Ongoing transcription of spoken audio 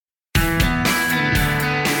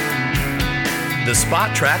the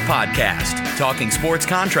Spotrac podcast, talking sports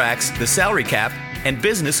contracts, the salary cap, and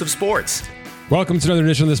business of sports. Welcome to another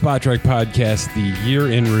edition of the Spotrac podcast, the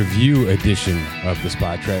year in review edition of the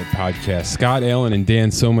Spotrac podcast. Scott Allen and Dan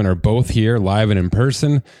Soemann are both here, live and in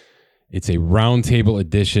person. It's a roundtable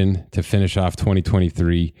edition to finish off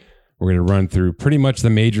 2023. We're going to run through pretty much the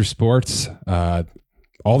major sports,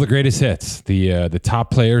 all the greatest hits, the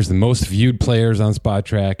top players, the most viewed players on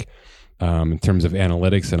Spotrac in terms of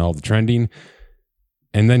analytics and all the trending,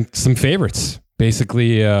 and then some favorites.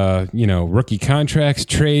 Basically, rookie contracts,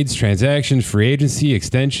 trades, transactions, free agency,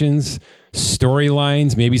 extensions,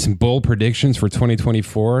 storylines, maybe some bold predictions for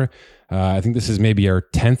 2024. I think this is maybe our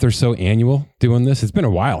 10th or so annual doing this. It's been a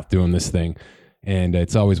while doing this thing, and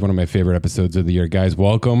it's always one of my favorite episodes of the year. Guys,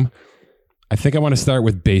 welcome. I think I want to start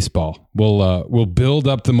with baseball. We'll build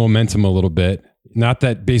up the momentum a little bit. Not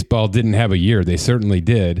that baseball didn't have a year. They certainly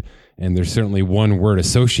did, and there's certainly one word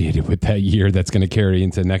associated with that year that's going to carry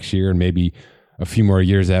into next year and maybe a few more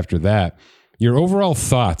years after that. Your overall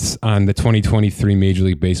thoughts on the 2023 Major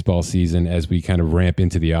League Baseball season as we kind of ramp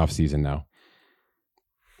into the offseason now?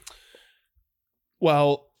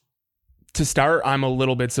 Well, to start, I'm a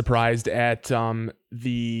little bit surprised at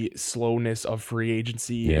the slowness of free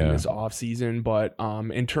agency in this offseason. But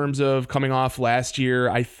in terms of coming off last year,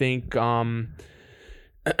 I think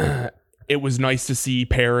it was nice to see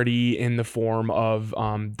parity in the form of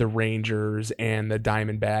the Rangers and the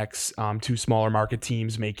Diamondbacks, two smaller market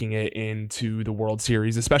teams making it into the World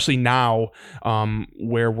Series, especially now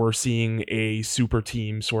where we're seeing a super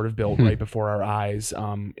team sort of built right before our eyes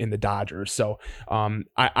in the Dodgers. So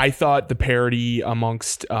I thought the parity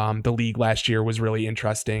amongst the league last year was really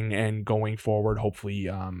interesting, and going forward, hopefully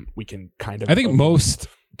we can kind of... I think most,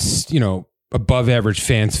 above average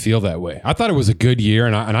fans feel that way. I thought it was a good year,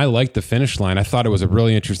 and I liked the finish line. I thought it was a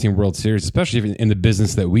really interesting World Series, especially in the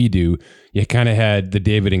business that we do. You kind of had the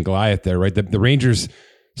David and Goliath there, right? The Rangers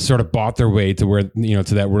sort of bought their way to where, to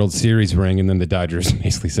that World Series ring, and then the Dodgers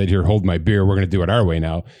basically said, "Here, hold my beer. We're going to do it our way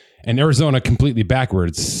now." And Arizona completely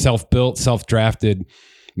backwards, self-built, self-drafted,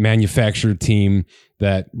 manufactured team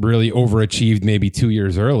that really overachieved maybe 2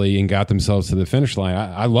 years early and got themselves to the finish line.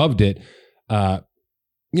 I loved it.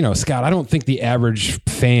 Scott, I don't think the average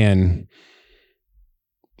fan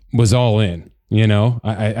was all in.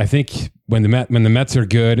 I think when the Mets are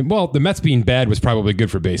good, well, the Mets being bad was probably good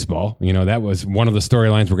for baseball. That was one of the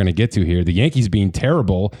storylines we're going to get to here. The Yankees being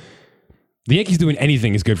terrible, the Yankees doing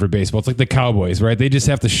anything is good for baseball. It's like the Cowboys, right? They just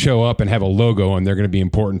have to show up and have a logo, and they're going to be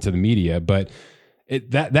important to the media. But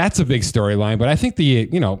that's a big storyline. But I think the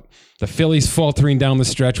Phillies faltering down the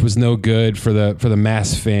stretch was no good for the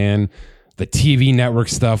mass fan. The TV network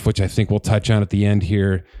stuff, which I think we'll touch on at the end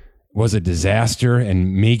here, was a disaster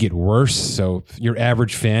and may get worse. So your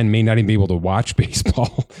average fan may not even be able to watch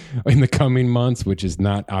baseball in the coming months, which is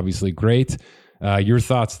not obviously great. Your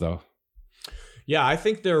thoughts, though? Yeah, I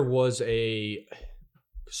think there was a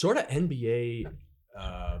sort of NBA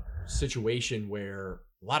situation where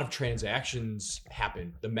a lot of transactions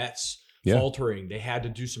happened. The Mets faltering. They had to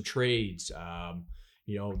do some trades.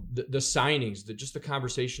 The signings, just the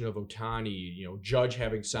conversation of Ohtani, Judge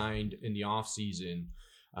having signed in the offseason,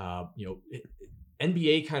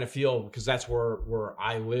 NBA kind of feel, because that's where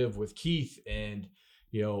I live with Keith, and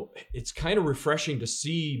it's kind of refreshing to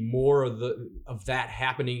see more of that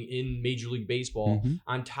happening in Major League Baseball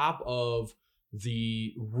on top of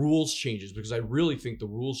the rules changes, because I really think the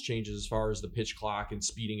rules changes as far as the pitch clock and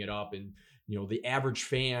speeding it up, and the average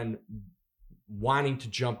fan wanting to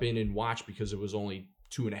jump in and watch because it was only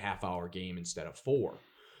 2.5 hour game instead of 4.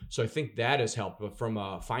 So I think that has helped. But from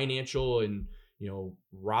a financial and,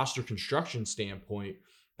 roster construction standpoint,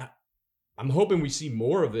 I'm hoping we see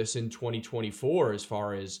more of this in 2024 as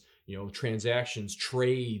far as, transactions,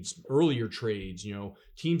 trades, earlier trades,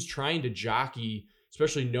 teams trying to jockey,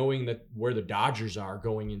 especially knowing that where the Dodgers are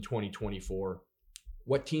going in 2024,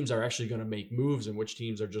 what teams are actually going to make moves and which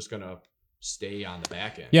teams are just going to stay on the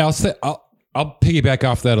back end. Yeah, I'll piggyback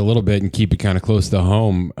off that a little bit and keep it kind of close to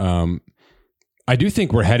home. I do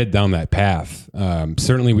think we're headed down that path.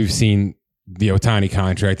 Certainly we've seen the Ohtani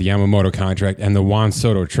contract, the Yamamoto contract, and the Juan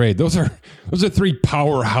Soto trade. Those are three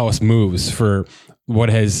powerhouse moves for what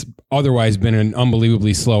has otherwise been an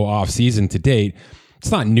unbelievably slow offseason to date.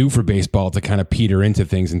 It's not new for baseball to kind of peter into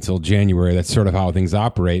things until January. That's sort of how things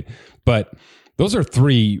operate. But those are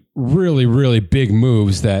three really, really big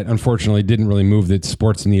moves that unfortunately didn't really move the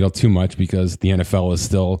sports needle too much, because the NFL is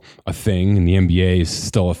still a thing and the NBA is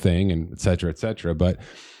still a thing, and et cetera, et cetera. But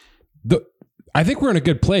I think we're in a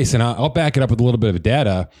good place, and I'll back it up with a little bit of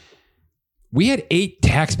data. We had 8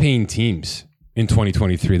 tax-paying teams in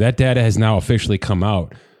 2023. That data has now officially come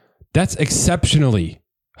out. That's exceptionally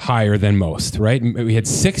higher than most, right? We had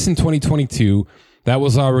 6 in 2022. That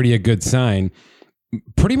was already a good sign.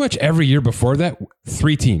 Pretty much every year before that,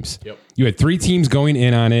 3 teams. Yep. You had 3 teams going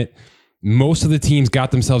in on it. Most of the teams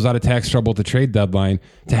got themselves out of tax trouble at the trade deadline.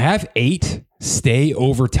 To have 8 stay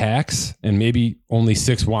over tax, and maybe only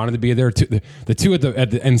 6 wanted to be there. The 2 at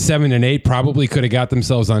the and 7 and 8 probably could have got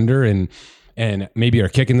themselves under and maybe are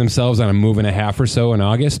kicking themselves on a move and a half or so in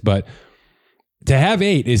August. But to have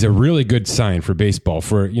 8 is a really good sign for baseball.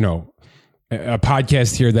 For a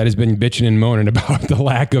podcast here that has been bitching and moaning about the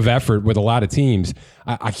lack of effort with a lot of teams,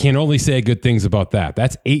 I can only say good things about that.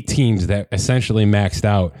 That's 8 teams that essentially maxed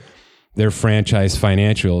out their franchise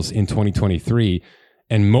financials in 2023.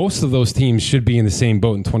 And most of those teams should be in the same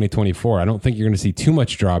boat in 2024. I don't think you're going to see too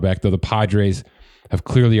much drawback, though the Padres have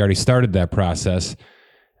clearly already started that process.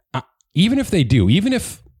 Even if they do, even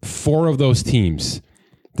if 4 of those teams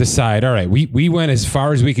decide, all right, we went as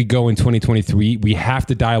far as we could go in 2023, we have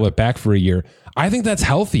to dial it back for a year, I think that's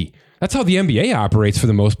healthy. That's how the NBA operates for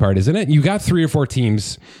the most part, isn't it? You got 3 or 4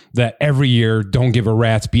 teams that every year don't give a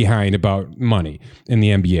rat's behind about money in the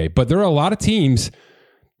NBA. But there are a lot of teams,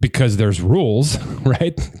 because there's rules,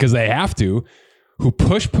 right? Because they have to, who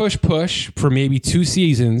push for maybe 2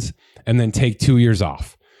 seasons and then take 2 years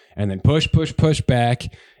off. And then push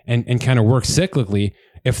back and kind of work cyclically.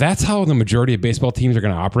 If that's how the majority of baseball teams are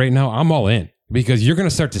going to operate now, I'm all in. Because you're going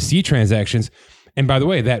to start to see transactions. And by the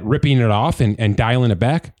way, that ripping it off and dialing it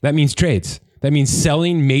back, that means trades. That means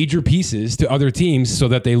selling major pieces to other teams so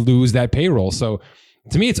that they lose that payroll. So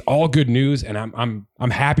to me, it's all good news, and I'm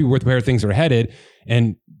happy with where things are headed.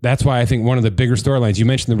 And that's why I think one of the bigger storylines, you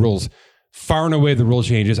mentioned the rules, far and away the rule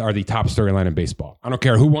changes are the top storyline in baseball. I don't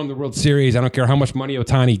care who won the World Series. I don't care how much money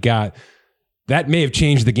Ohtani got. That may have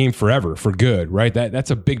changed the game forever for good, right? That's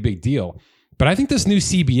a big deal. But I think this new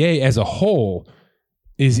CBA as a whole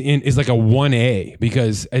is like a 1A,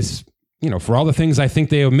 because as for all the things I think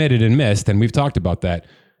they omitted and missed, and we've talked about that,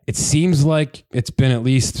 it seems like it's been at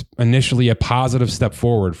least initially a positive step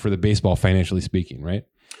forward for the baseball, financially speaking, right?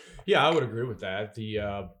 Yeah, I would agree with that.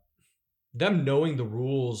 Them knowing the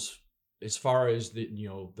rules as far as the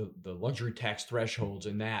luxury tax thresholds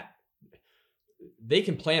and that, they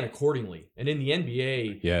can plan accordingly. And in the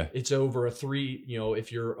NBA, it's over a 3.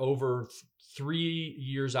 If you're over 3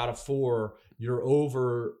 years out of 4, you're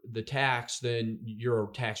over the tax, then you're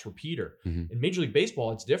a tax repeater. Mm-hmm. In Major League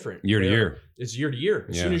Baseball, it's different. Year to year. It's year to year.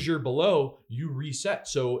 As soon as you're below, you reset.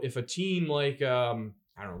 So if a team like,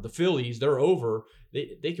 the Phillies, they're over,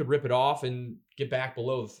 they could rip it off and get back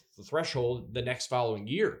below the threshold the next following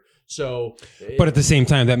year. So, but at the same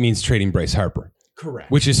time, that means trading Bryce Harper.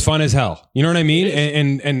 Correct. Which is fun as hell. You know what I mean?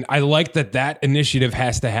 And I like that initiative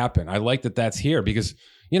has to happen. I like that that's here because,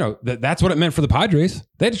 that's what it meant for the Padres.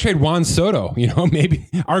 They had to trade Juan Soto, maybe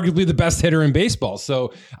arguably the best hitter in baseball.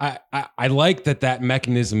 So I like that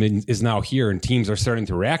mechanism is now here and teams are starting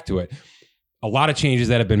to react to it. A lot of changes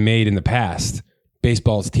that have been made in the past,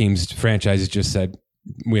 baseball's teams, franchises just said,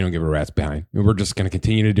 we don't give a rat's behind. We're just going to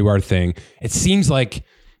continue to do our thing. It seems like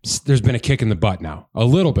there's been a kick in the butt now, a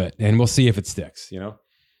little bit, and we'll see if it sticks, All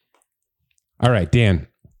right, Dan.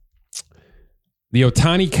 The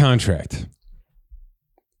Ohtani contract.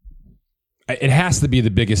 It has to be the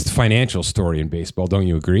biggest financial story in baseball, don't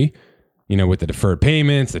you agree? With the deferred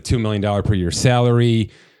payments, the $2 million per year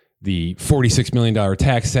salary, the $46 million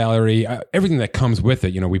tax salary, everything that comes with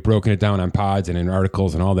it. We've broken it down on pods and in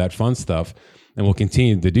articles and all that fun stuff, and we'll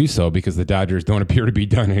continue to do so because the Dodgers don't appear to be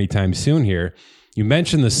done anytime soon here. You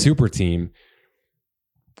mentioned the super team.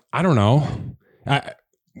 I don't know.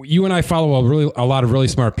 You and I follow a lot of really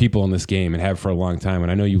smart people in this game and have for a long time,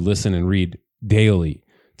 and I know you listen and read daily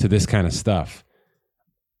to this kind of stuff.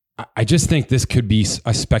 I just think this could be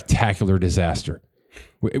a spectacular disaster.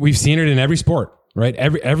 We've seen it in every sport, right?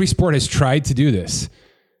 Every sport has tried to do this.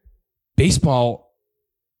 Baseball,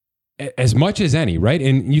 as much as any, right?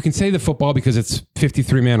 And you can say the football because it's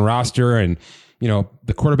 53-man roster and,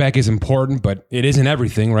 the quarterback is important, but it isn't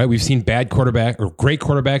everything, right? We've seen great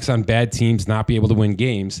quarterbacks on bad teams not be able to win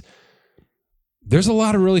games. There's a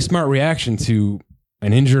lot of really smart reaction to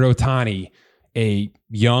an injured Ohtani, a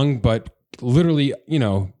young but literally,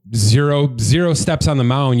 zero steps on the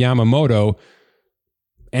mound Yamamoto,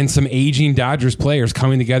 and some aging Dodgers players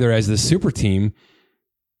coming together as the super team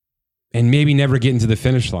and maybe never getting to the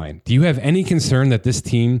finish line. Do you have any concern that this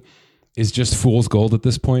team is just fool's gold at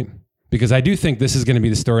this point? Because I do think this is going to be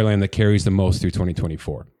the storyline that carries the most through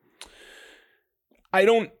 2024. I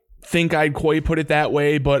don't think I'd quite put it that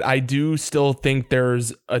way, but I do still think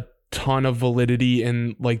there's a ton of validity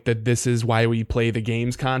in like that this is why we play the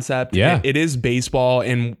games concept. Yeah. It is baseball,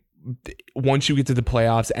 and once you get to the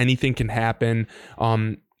playoffs, anything can happen.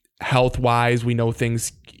 Health wise, we know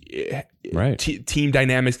things. Right. Team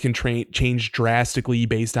dynamics can change drastically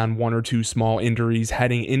based on one or two small injuries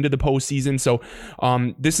heading into the postseason. So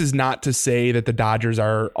this is not to say that the Dodgers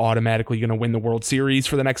are automatically going to win the World Series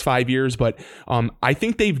for the next 5 years, but I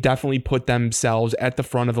think they've definitely put themselves at the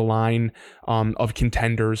front of the line of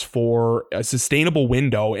contenders for a sustainable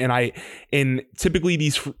window. And typically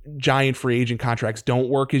these giant free agent contracts don't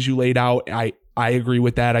work as you laid out. I agree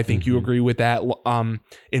with that. I think you agree with that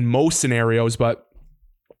in most scenarios, but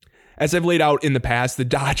as I've laid out in the past, the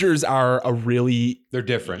Dodgers are they're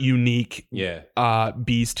different, unique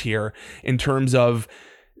beast here in terms of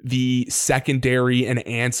the secondary and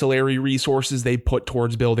ancillary resources they put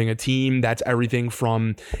towards building a team. That's everything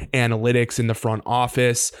from analytics in the front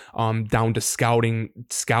office down to scouting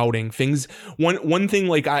things. One thing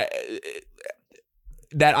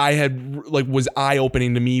that I had was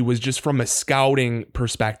eye-opening to me was just from a scouting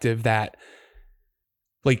perspective that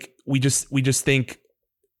we just think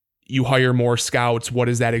you hire more scouts. What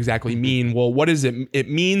does that exactly mean? Well, what is it? It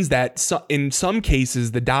means that in some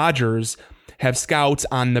cases, the Dodgers have scouts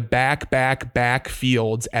on the back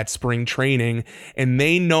fields at spring training, and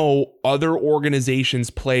they know other organizations'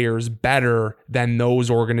 players better than those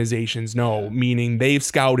organizations know, meaning they've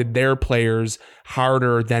scouted their players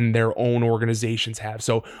harder than their own organizations have.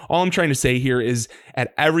 So all I'm trying to say here is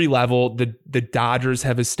at every level, the Dodgers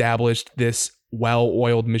have established this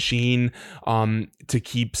well-oiled machine to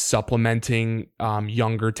keep supplementing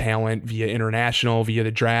younger talent via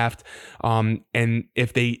the draft. And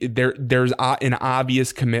if there's an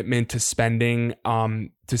obvious commitment to spending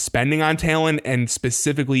on talent and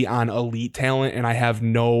specifically on elite talent. And I have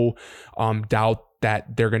no doubt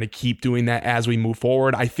that they're going to keep doing that as we move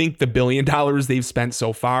forward. I think the $1 billion they've spent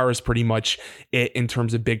so far is pretty much it in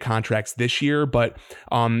terms of big contracts this year, but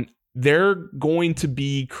they're going to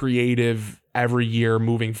be creative every year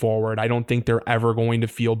moving forward. I don't think they're ever going to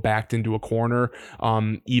feel backed into a corner,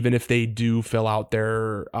 even if they do fill out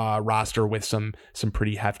their roster with some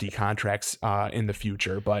pretty hefty contracts in the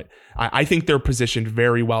future. But I think they're positioned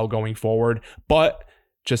very well going forward. But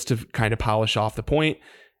just to kind of polish off the point,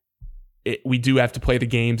 we do have to play the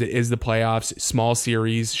games. It is the playoffs, small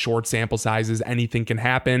series, short sample sizes, anything can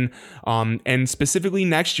happen. And specifically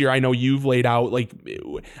next year, I know you've laid out,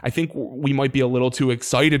 I think we might be a little too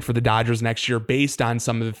excited for the Dodgers next year based on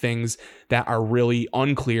some of the things that are really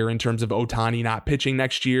unclear in terms of Ohtani not pitching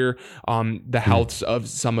next year, the health of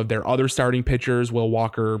some of their other starting pitchers, will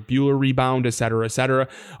Walker Buehler rebound, et cetera, et cetera.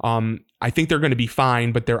 I think they're going to be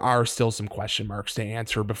fine, but there are still some question marks to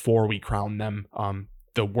answer before we crown them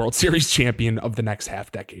the World Series champion of the next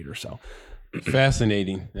half decade or so.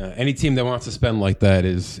 Fascinating. Any team that wants to spend like that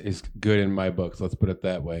is good in my books. Let's put it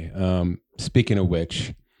that way. Speaking of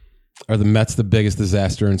which, are the Mets the biggest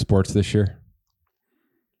disaster in sports this year?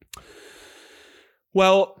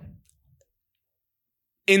 Well,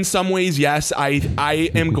 in some ways, yes.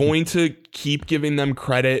 I am going to keep giving them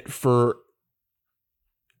credit for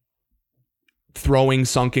throwing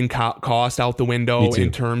sunken cost out the window in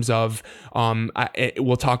terms of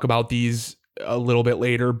we'll talk about these a little bit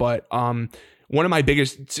later, but couple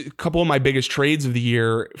of my biggest trades of the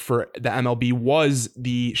year for the MLB was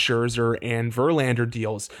the Scherzer and Verlander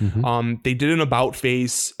deals. They did an about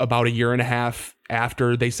face about a year and a half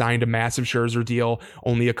after they signed a massive Scherzer deal,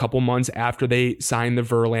 only a couple months after they signed the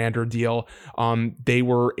Verlander deal. They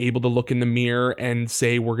were able to look in the mirror and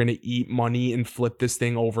say, we're going to eat money and flip this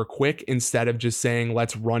thing over quick, instead of just saying,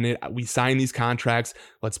 let's run it. We sign these contracts,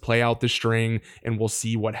 let's play out the string and we'll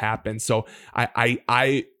see what happens. So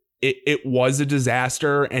it was a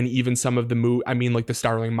disaster, and even some of the the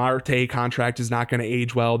Starling Marte contract is not going to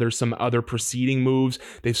age well. There's some other preceding moves.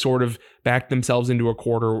 They've sort of backed themselves into a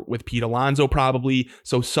quarter with Pete Alonso probably.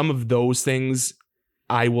 So some of those things,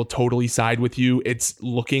 I will totally side with you. It's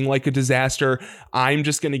looking like a disaster. I'm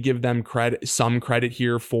just going to give them some credit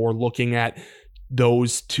here for looking at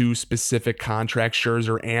those two specific contracts,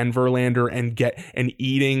 Scherzer and Verlander, and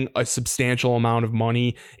eating a substantial amount of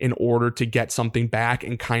money in order to get something back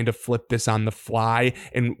and kind of flip this on the fly.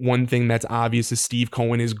 And one thing that's obvious is Steve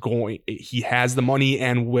Cohen he has the money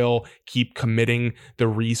and will keep committing the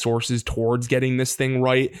resources towards getting this thing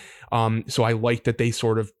right. So I like that they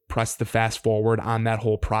sort of pressed the fast forward on that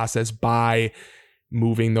whole process by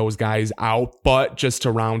moving those guys out. But just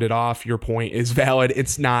to round it off, your point is valid.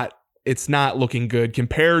 It's not looking good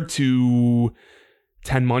compared to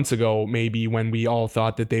 10 months ago, maybe, when we all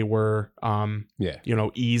thought that they were,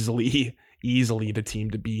 easily the team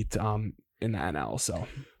to beat in the NL. So,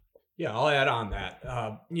 yeah, I'll add on that.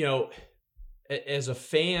 As a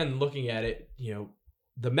fan looking at it,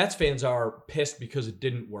 the Mets fans are pissed because it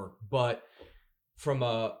didn't work, but from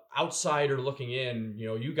a outsider looking in,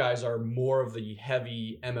 you guys are more of the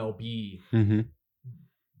heavy MLB. Mm-hmm.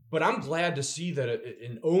 But I'm glad to see that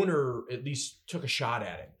an owner at least took a shot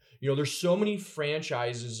at it. There's so many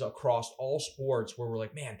franchises across all sports where we're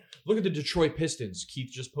like, man, look at the Detroit Pistons.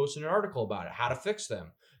 Keith just posted an article about it, how to fix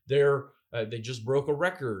them. They just broke a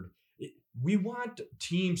record. We want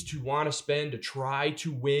teams to want to spend to try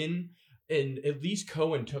to win. And at least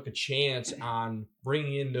Cohen took a chance on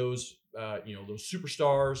bringing in those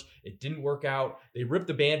superstars. It didn't work out. They ripped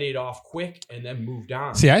the Band-Aid off quick and then moved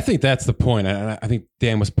on. See, I think that's the point. And I think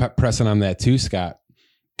Dan was pressing on that too, Scott.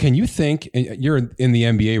 Can you think, and you're in the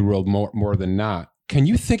NBA world more than not, can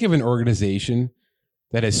you think of an organization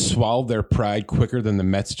that has swallowed their pride quicker than the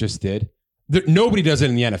Mets just did? Nobody does it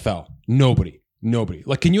in the NFL. Nobody.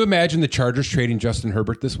 Like, can you imagine the Chargers trading Justin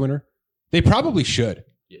Herbert this winter? They probably should.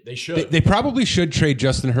 Yeah, they should. They probably should trade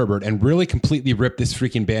Justin Herbert and really completely rip this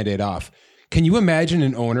freaking Band-Aid off. Can you imagine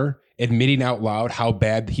an owner admitting out loud how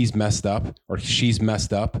bad he's messed up or she's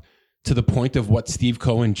messed up to the point of what Steve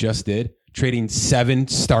Cohen just did, trading 7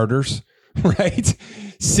 starters, right?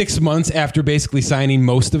 6 months after basically signing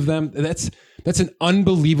most of them. That's an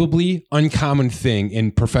unbelievably uncommon thing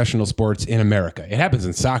in professional sports in America. It happens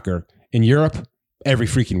in soccer. In Europe, every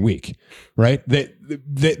freaking week, right?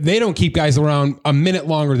 They don't keep guys around a minute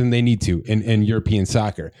longer than they need to in European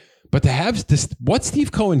soccer. But to have this, what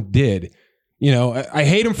Steve Cohen did, I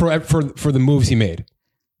hate him for the moves he made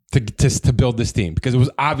to build this team, because it was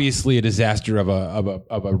obviously a disaster of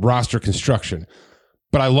a roster construction.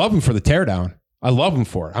 But I love him for the teardown. I love him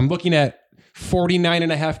for it. I'm looking at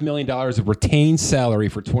 $49.5 million of retained salary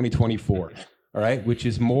for 2024. All right, which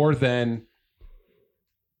is more than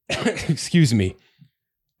excuse me,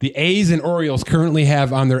 the A's and Orioles currently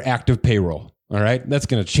have on their active payroll. All right. That's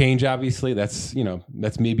going to change. Obviously that's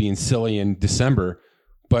me being silly in December,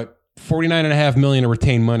 but $49.5 million of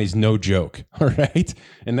retained money is no joke. All right.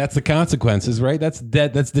 And that's the consequences, right? That's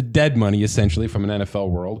dead. That's the dead money essentially from an NFL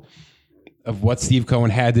world of what Steve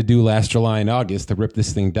Cohen had to do last July and August to rip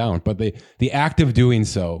this thing down. But the act of doing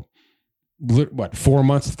so,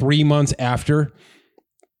 3 months after,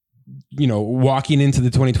 walking into the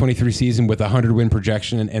 2023 season with a 100-win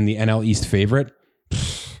projection and the NL East favorite,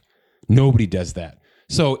 nobody does that.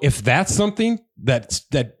 So if that's something that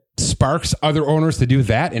sparks other owners to do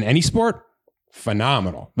that in any sport,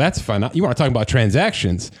 phenomenal. That's phenomenal. You want to talk about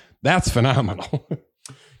transactions? That's phenomenal.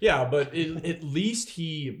 Yeah, but at least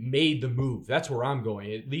he made the move. That's where I'm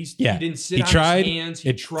going. At least he didn't sit he on tried, his hands.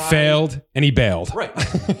 He failed, and he bailed. Right,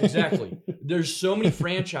 exactly. There's so many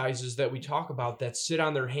franchises that we talk about that sit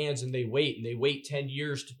on their hands and they wait 10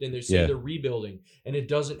 years, and they say they're rebuilding, and it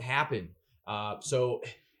doesn't happen. So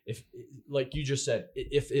if, like you just said,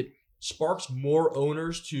 if it sparks more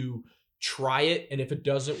owners to try it, and if it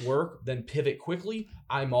doesn't work, then pivot quickly,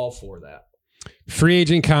 I'm all for that. Free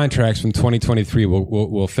agent contracts from 2023.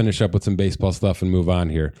 We'll finish up with some baseball stuff and move on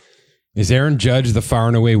here. Is Aaron Judge the far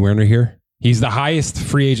and away winner here? He's the highest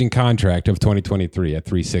free agent contract of 2023 at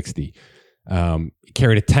 $360. He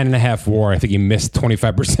carried a 10.5 WAR. I think he missed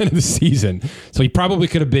 25% of the season. So he probably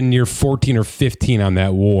could have been near 14 or 15 on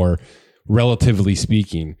that WAR, relatively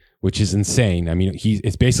speaking, which is insane. I mean,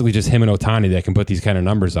 it's basically just him and Ohtani that can put these kind of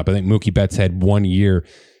numbers up. I think Mookie Betts had 1 year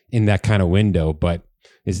in that kind of window, but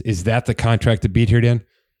is that the contract to beat here, Dan?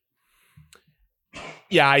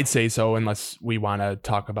 Yeah, I'd say so, unless we want to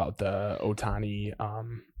talk about the Ohtani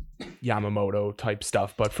Yamamoto type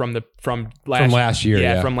stuff. But from last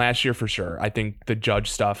year, from last year for sure. I think the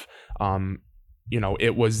Judge stuff,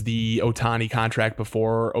 it was the Ohtani contract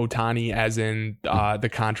before Ohtani, as in the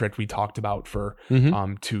contract we talked about for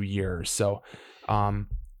 2 years. So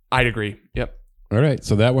I'd agree. Yep. All right.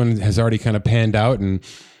 So that one has already kind of panned out, and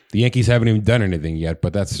the Yankees haven't even done anything yet,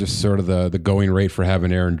 but that's just sort of the going rate for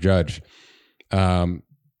having Aaron Judge.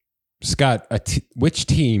 Scott, which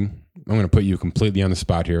team, I'm going to put you completely on the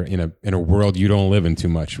spot here in a world you don't live in too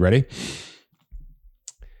much. Ready?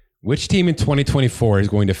 Which team in 2024 is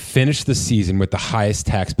going to finish the season with the highest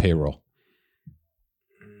tax payroll?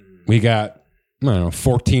 We got,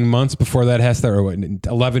 14 months before that has to, or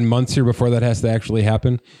 11 months here before that has to actually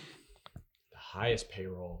happen. The highest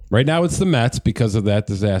payroll. Right now it's the Mets because of that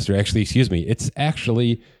disaster. Actually, excuse me. It's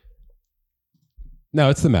the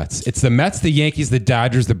Mets. It's the Mets, the Yankees, the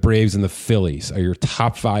Dodgers, the Braves, and the Phillies are your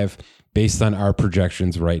top 5 based on our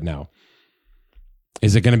projections right now.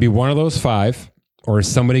 Is it going to be one of those 5, or is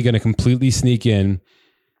somebody going to completely sneak in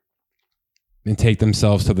and take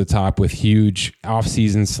themselves to the top with huge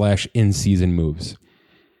off-season / in-season moves?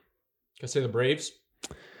 Can I say the Braves?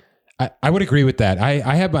 I would agree with that.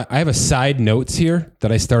 I have a side notes here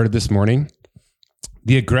that I started this morning.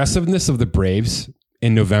 The aggressiveness of the Braves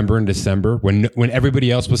in November and December, when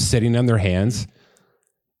everybody else was sitting on their hands,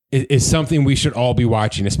 is something we should all be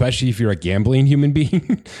watching, especially if you're a gambling human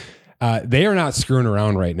being. They are not screwing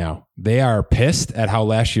around right now. They are pissed at how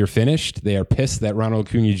last year finished. They are pissed that Ronald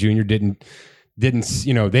Acuna Jr. didn't they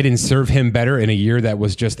didn't serve him better in a year that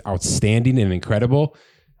was just outstanding and incredible.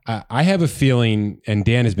 I have a feeling, and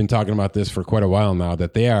Dan has been talking about this for quite a while now,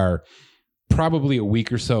 that they are probably a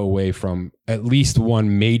week or so away from at least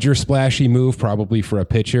one major splashy move, probably for a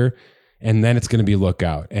pitcher, and then it's going to be look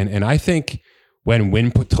out. And I think when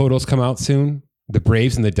win totals come out soon, the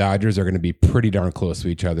Braves and the Dodgers are going to be pretty darn close to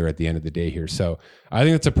each other at the end of the day here. So I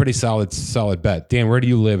think it's a pretty solid bet. Dan, where do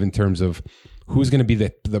you live in terms of who's going to be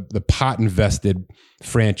the pot invested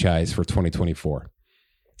franchise for 2024?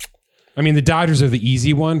 I mean, the Dodgers are the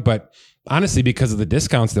easy one, but honestly, because of the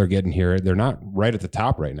discounts they're getting here, they're not right at the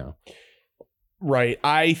top right now. Right.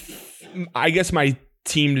 I guess my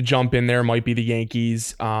team to jump in there might be the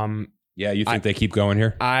Yankees. Yeah, you think they keep going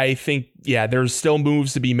here? I think, there's still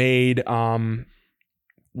moves to be made.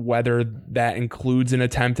 Whether that includes an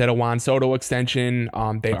attempt at a Juan Soto extension,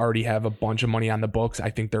 they already have a bunch of money on the books. I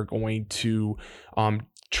think they're going to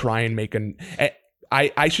try and make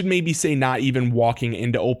I should maybe say not even walking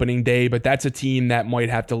into opening day, but that's a team that might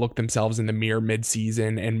have to look themselves in the mirror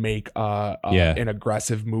midseason and make an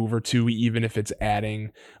aggressive move or two, even if it's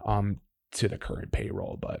adding to the current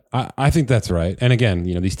payroll. But I think that's right. And again,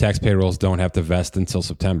 these tax payrolls don't have to vest until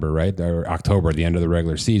September, right? Or October, the end of the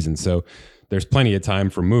regular season. So there's plenty of time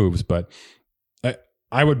for moves, but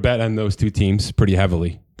I would bet on those two teams pretty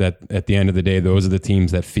heavily that at the end of the day, those are the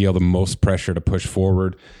teams that feel the most pressure to push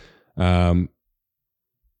forward.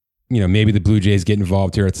 Maybe the Blue Jays get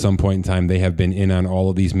involved here at some point in time. They have been in on all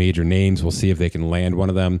of these major names. We'll see if they can land one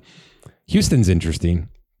of them. Houston's interesting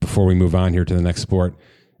before we move on here to the next sport.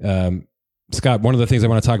 Scott, one of the things I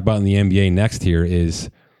want to talk about in the NBA next here is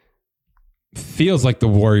feels like the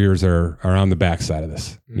Warriors are on the backside of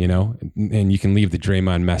this, and you can leave the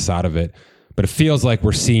Draymond mess out of it, but it feels like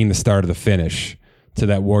we're seeing the start of the finish to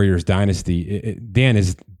that Warriors dynasty. Dan,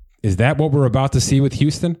 is that what we're about to see with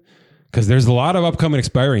Houston? Because there's a lot of upcoming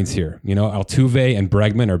expirings here. Altuve and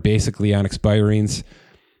Bregman are basically on expirings.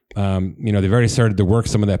 They've already started to work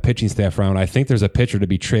some of that pitching staff around. I think there's a pitcher to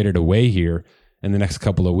be traded away here in the next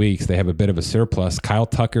couple of weeks. They have a bit of a surplus. Kyle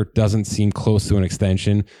Tucker doesn't seem close to an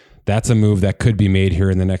extension. That's a move that could be made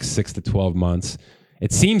here in the next 6 to 12 months.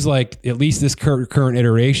 It seems like at least this current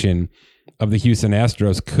iteration of the Houston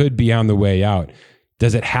Astros could be on the way out.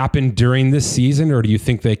 Does it happen during this season, or do you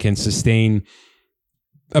think they can sustain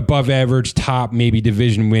above average, top, maybe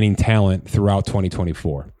division winning talent throughout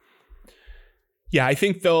 2024? Yeah, I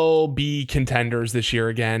think they'll be contenders this year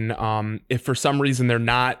again. If for some reason they're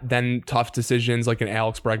not, then tough decisions like an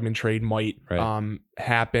Alex Bregman trade might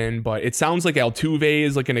happen. But it sounds like Altuve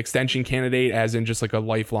is like an extension candidate, as in just like a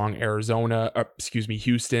lifelong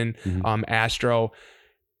Houston Astro.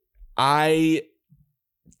 I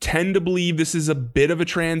tend to believe this is a bit of a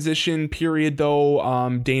transition period,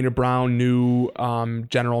 though. Dana Brown, new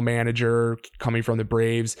general manager coming from the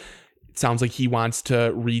Braves. It sounds like he wants to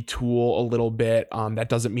retool a little bit. That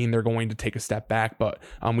doesn't mean they're going to take a step back, but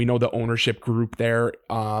we know the ownership group there.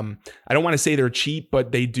 I don't want to say they're cheap,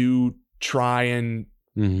 but they do try and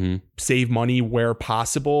save money where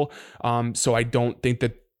possible. So I don't think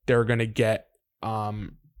that they're going to get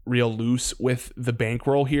real loose with the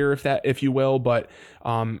bankroll here, if you will. But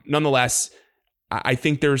nonetheless, I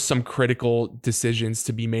think there's some critical decisions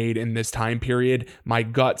to be made in this time period. My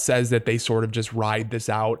gut says that they sort of just ride this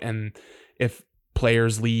out. And if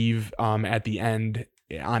players leave at the end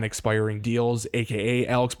on expiring deals, aka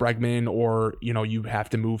Alex Bregman, or, you have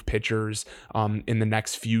to move pitchers in the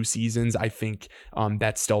next few seasons, I think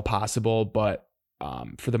that's still possible. But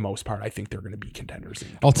for the most part, I think they're going to be contenders.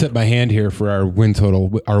 I'll tip my hand here for our win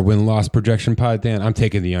total, our win-loss projection pod, Dan. I'm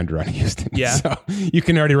taking the under on Houston. Yeah. So you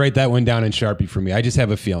can already write that one down in Sharpie for me. I just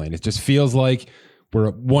have a feeling. It just feels like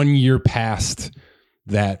we're 1 year past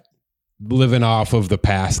that living off of the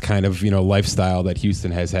past kind of, lifestyle that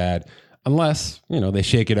Houston has had. Unless, they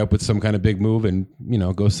shake it up with some kind of big move and,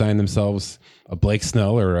 go sign themselves a Blake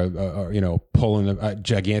Snell or pull in a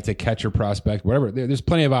gigantic catcher prospect, whatever. There's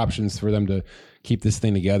plenty of options for them to keep this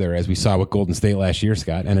thing together, as we saw with Golden State last year.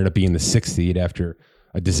 Scott ended up being the 6th seed after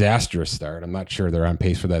a disastrous start. I'm not sure they're on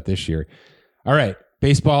pace for that this year. All right,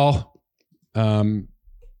 baseball.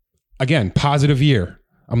 Again, positive year.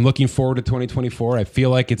 I'm looking forward to 2024. I feel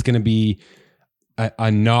like it's going to be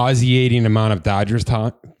a nauseating amount of Dodgers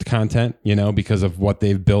content, because of what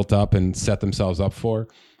they've built up and set themselves up for.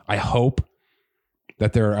 I hope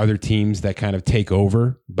that there are other teams that kind of take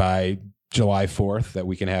over by July 4th that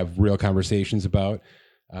we can have real conversations about.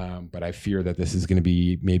 But I fear that this is going to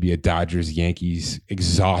be maybe a Dodgers-Yankees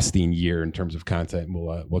exhausting year in terms of content.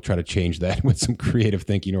 We'll try to change that with some creative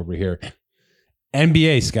thinking over here.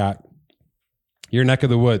 NBA, Scott, your neck of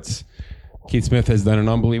the woods. Keith Smith has done an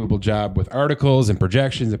unbelievable job with articles and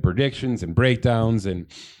projections and predictions and breakdowns. And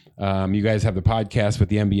you guys have the podcast with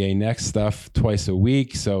the NBA Next stuff twice a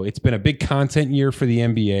week. So it's been a big content year for the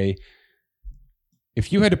NBA.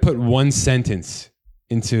 If you had to put one sentence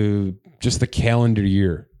into just the calendar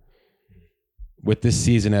year with this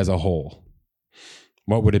season as a whole,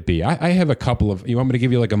 what would it be? I have a couple of, you want me to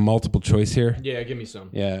give you like a multiple choice here? Yeah, give me some.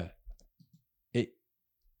 Yeah.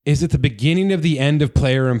 Is it the beginning of the end of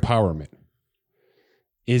player empowerment?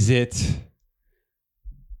 Is it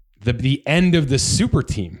the end of the super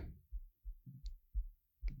team?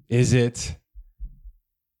 Is it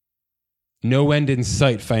no end in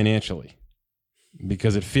sight financially?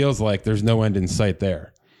 Because it feels like there's no end in sight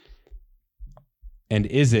there. And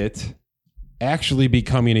is it actually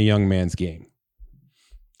becoming a young man's game?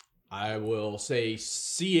 I will say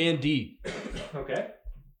C and D. Okay.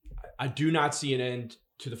 I do not see an end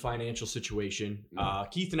to the financial situation.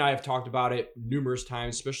 Keith and I have talked about it numerous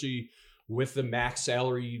times, especially with the max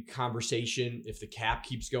salary conversation. If the cap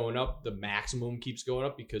keeps going up, the maximum keeps going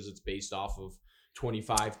up because it's based off of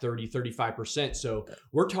 25, 30, 35%. So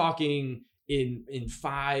we're talking in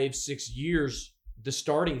 5-6 years, the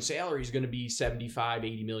starting salary is going to be $75,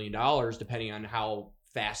 $80 million, depending on how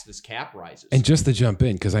fast this cap rises. And just to jump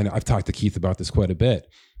in, because I know I've talked to Keith about this quite a bit,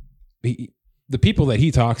 the people that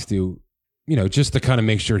he talks to, just to kind of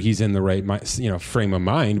make sure he's in the right, frame of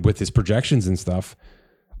mind with his projections and stuff,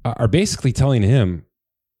 are basically telling him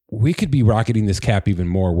we could be rocketing this cap even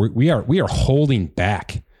more. We are holding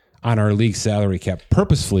back on our league salary cap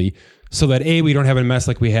purposefully, so that A, we don't have a mess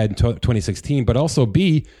like we had in 2016, but also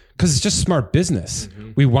B, because it's just smart business.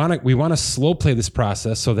 Mm-hmm. We want to slow play this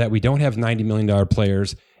process so that we don't have $90 million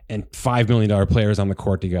players and $5 million players on the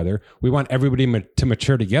court together. We want everybody to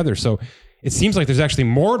mature together. So it seems like there's actually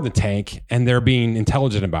more in the tank, and they're being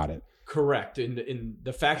intelligent about it. Correct. And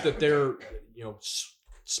the fact that they're,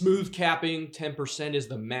 smooth capping 10% is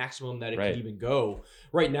the maximum that it can even go.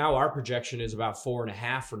 Right now, our projection is about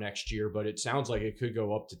 4.5 for next year, but it sounds like it could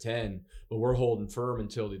go up to 10. But we're holding firm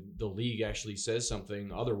until the league actually says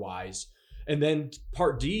something otherwise. And then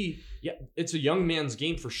part D, it's a young man's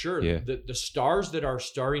game for sure. Yeah. The stars that are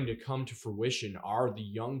starting to come to fruition are the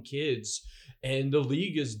young kids, and the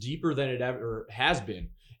league is deeper than it ever has been,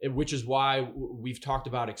 which is why we've talked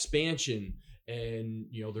about expansion. And,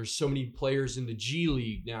 there's so many players in the G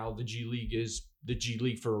League. Now, the G League is the G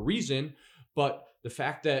League for a reason, but the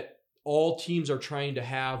fact that all teams are trying to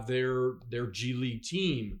have their G League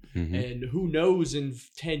team, mm-hmm. and who knows, in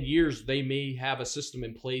 10 years, they may have a system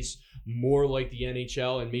in place more like the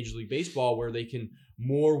NHL and Major League Baseball, where they can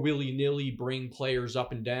more willy-nilly bring players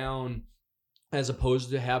up and down, as opposed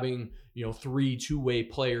to having, 3 two-way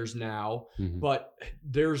players now. Mm-hmm. But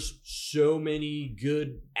there's so many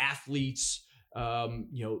good athletes,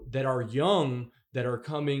 that are young, that are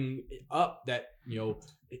coming up, that,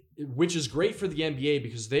 which is great for the NBA,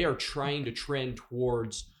 because they are trying to trend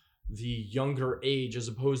towards the younger age, as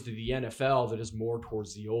opposed to the NFL that is more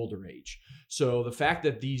towards the older age. So the fact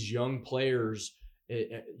that these young players,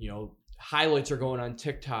 highlights are going on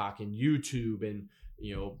TikTok and YouTube, and,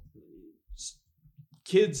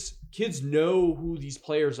 kids know who these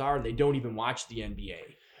players are, and they don't even watch the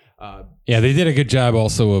NBA. They did a good job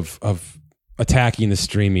also of attacking the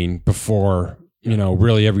streaming before,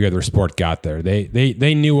 really every other sport got there.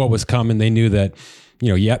 They knew what was coming. They knew that,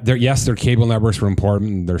 their cable networks were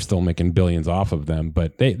important. They're still making billions off of them,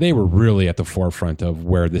 but they were really at the forefront of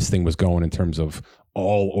where this thing was going in terms of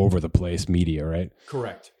all over the place media, right?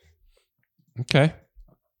 Correct. Okay.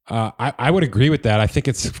 I would agree with that. I think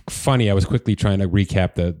it's funny. I was quickly trying to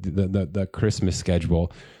recap the Christmas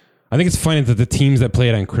schedule. I think it's funny that the teams that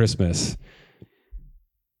played on Christmas,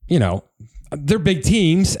 they're big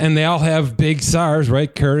teams, and they all have big stars,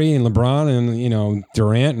 right? Curry and LeBron and,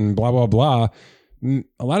 Durant and blah, blah, blah.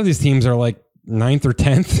 A lot of these teams are like 9th or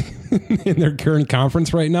 10th in their current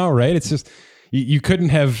conference right now, right? It's just, you couldn't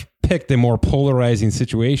have picked a more polarizing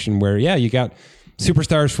situation where, you got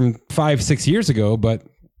superstars from 5-6 years ago, but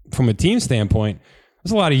from a team standpoint,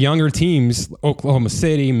 there's a lot of younger teams, Oklahoma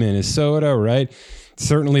City, Minnesota, right?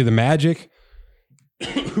 Certainly the Magic,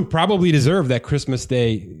 who probably deserve that Christmas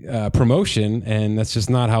Day promotion, and that's just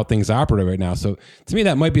not how things operate right now. So to me,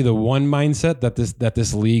 that might be the one mindset that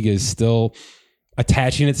this league is still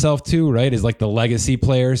attaching itself to, right, is like the legacy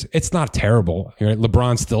players. It's not terrible. Right?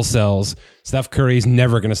 LeBron still sells. Steph Curry's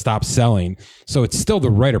never going to stop selling. So it's still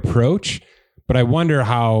the right approach. But I wonder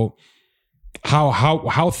how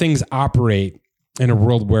things operate in a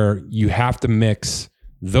world where you have to mix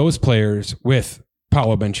those players with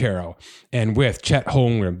Paolo Banchero and with Chet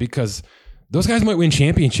Holmgren, because those guys might win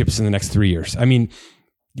championships in the next 3 years. I mean,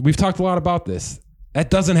 we've talked a lot about this. That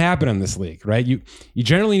doesn't happen in this league, right? You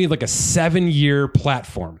generally need like a 7-year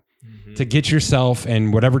platform to get yourself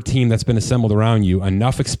and whatever team that's been assembled around you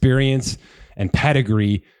enough experience and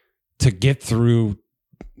pedigree to get through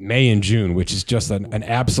May and June, which is just an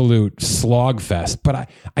absolute slog fest. But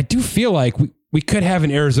I do feel like we could have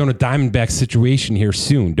an Arizona Diamondbacks situation here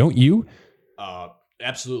soon, don't you?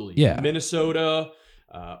 Absolutely. Yeah. Minnesota,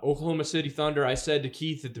 Oklahoma City Thunder. I said to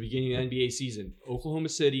Keith at the beginning of the NBA season, Oklahoma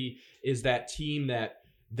City is that team that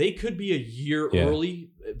they could be a year early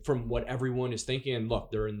from what everyone is thinking. And look,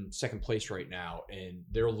 they're in second place right now, and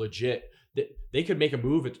they're legit. They could make a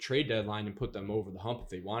move at the trade deadline and put them over the hump if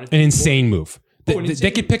they wanted to. An insane move. They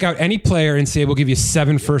could pick out any player and say, we'll give you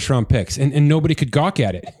 7 first-round picks, and nobody could gawk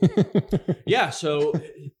at it. Yeah, so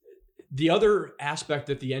the other aspect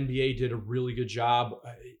that the NBA did a really good job,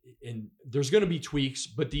 and there's going to be tweaks,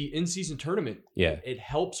 but the in-season tournament, it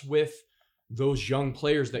helps with those young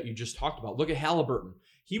players that you just talked about. Look at Halliburton.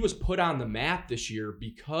 He was put on the map this year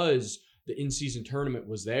because the in-season tournament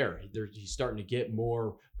was there. He's starting to get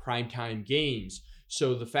more primetime games.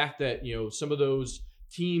 So the fact that, some of those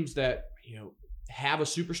teams that, have a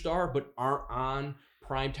superstar but aren't on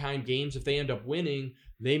primetime games, if they end up winning,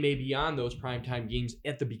 they may be on those primetime games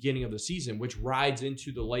at the beginning of the season, which rides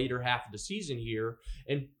into the later half of the season here.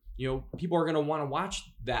 And, people are going to want to watch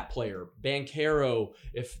that player. Banchero,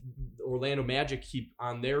 if Orlando Magic keep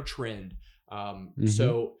on their trend.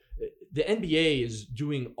 So the NBA is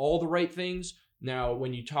doing all the right things. Now,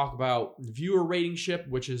 when you talk about viewer rating ship,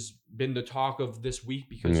 which has been the talk of this week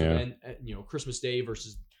because of, Christmas Day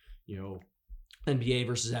versus, NBA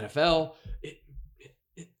versus NFL,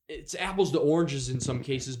 it's apples to oranges in some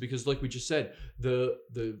cases because, like we just said, the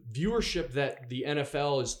viewership that the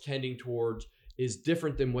NFL is tending towards is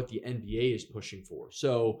different than what the NBA is pushing for.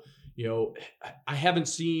 So, I haven't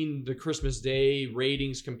seen the Christmas Day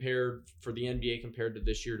ratings compared for the NBA compared to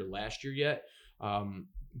this year to last year yet.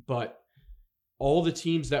 But all the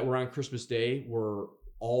teams that were on Christmas Day were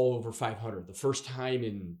all over 500, the first time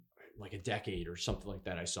in like a decade or something like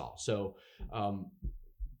that I saw. So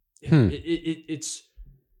it's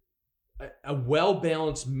a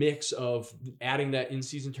well-balanced mix of adding that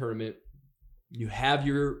in-season tournament. You have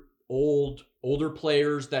your older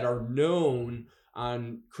players that are known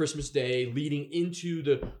on Christmas Day leading into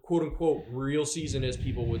the quote-unquote real season, as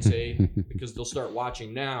people would say, because they'll start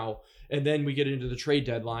watching now. And then we get into the trade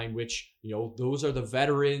deadline, which, those are the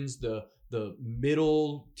veterans, the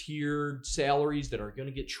middle-tiered salaries that are going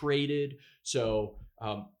to get traded. So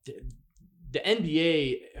the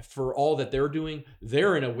NBA, for all that they're doing,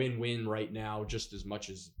 they're in a win-win right now just as much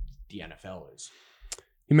as the NFL is.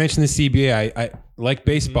 You mentioned the CBA. I like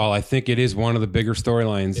baseball. I think it is one of the bigger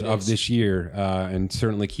storylines of this year. And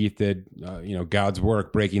certainly Keith did, God's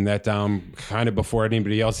work breaking that down kind of before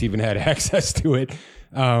anybody else even had access to it.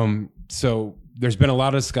 So there's been a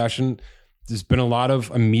lot of discussion. There's been a lot of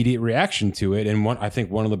immediate reaction to it. And I think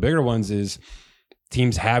one of the bigger ones is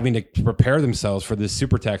teams having to prepare themselves for this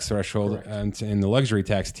super tax threshold and the luxury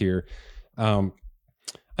tax tier. I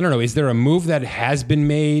don't know. Is there a move that has been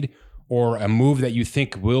made or a move that you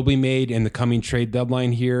think will be made in the coming trade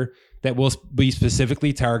deadline here that will be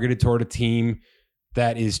specifically targeted toward a team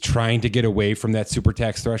that is trying to get away from that super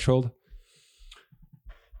tax threshold?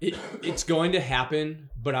 It's going to happen,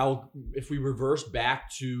 but if we reverse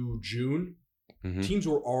back to June, teams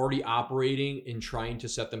were already operating and trying to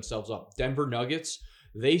set themselves up. Denver Nuggets,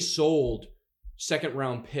 they sold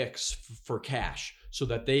second-round picks for cash so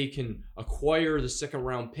that they can acquire the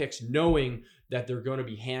second-round picks knowing that they're going to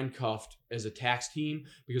be handcuffed as a tax team,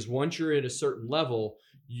 because once you're at a certain level,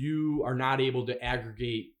 you are not able to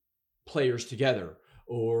aggregate players together,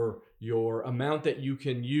 or your amount that you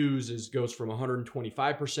can use goes from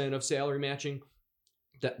 125% of salary matching.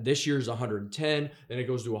 That this year's 110, then it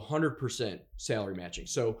goes to 100% salary matching.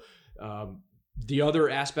 So the other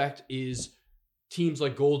aspect is teams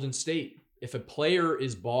like Golden State. If a player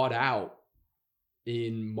is bought out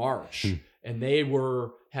in March and they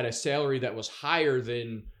had a salary that was higher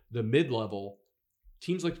than the mid-level,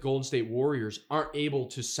 teams like the Golden State Warriors aren't able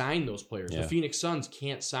to sign those players. The Phoenix Suns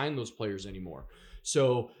can't sign those players anymore.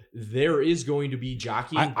 So there is going to be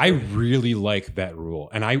jockeying. I really like that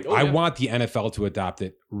rule. And I want the NFL to adopt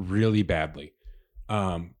it really badly.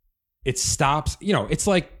 it stops, it's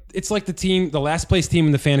like the last place team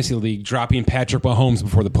in the fantasy league dropping Patrick Mahomes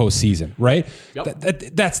before the postseason, right?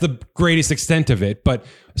 Yep. That's the greatest extent of it. But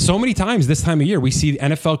so many times this time of year, we see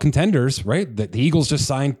NFL contenders, right? The Eagles just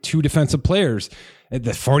signed 2 defensive players.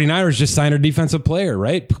 The 49ers just signed a defensive player,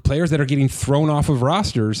 right? Players that are getting thrown off of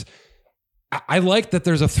rosters. I like that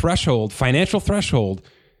there's a threshold, financial threshold,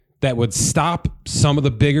 that would stop some of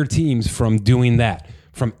the bigger teams from doing that,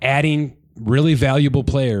 from adding really valuable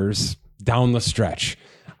players down the stretch.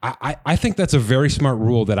 I think that's a very smart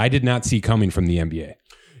rule that I did not see coming from the NBA.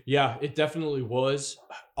 Yeah, it definitely was.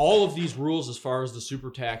 All of these rules, as far as the super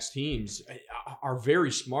tax teams, are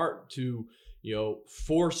very smart to,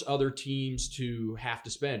 force other teams to have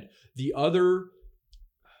to spend. The other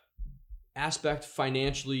aspect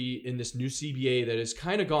financially in this new CBA that has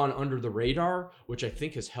kind of gone under the radar, which I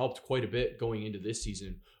think has helped quite a bit going into this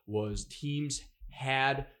season, was teams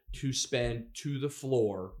had to spend to the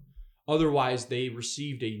floor. Otherwise, they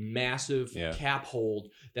received a massive cap hold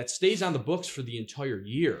that stays on the books for the entire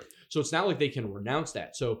year. So it's not like they can renounce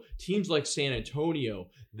that. So teams like San Antonio,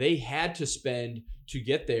 they had to spend to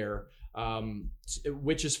get there,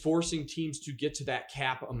 which is forcing teams to get to that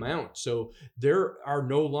cap amount. So there are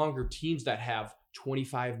no longer teams that have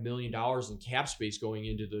 $25 million in cap space going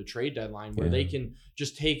into the trade deadline where they can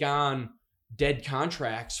just take on dead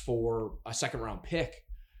contracts for a second-round pick.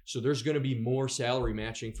 So there's going to be more salary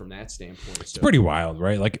matching from that standpoint. It's pretty wild,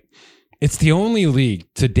 right? Like, it's the only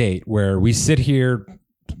league to date where we sit here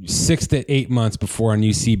 6 to 8 months before a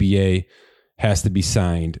new CBA has to be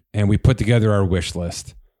signed, and we put together our wish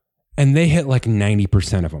list, and they hit like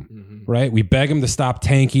 90% of them, right? We beg them to stop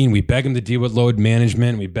tanking. We beg them to deal with load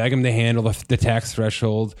management. We beg them to handle the tax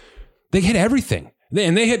threshold. They hit everything. They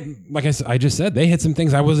hit, like I just said, they hit some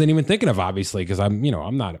things I wasn't even thinking of, obviously, because I'm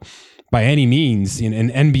not by any means an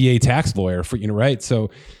NBA tax lawyer, right? So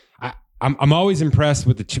I'm always impressed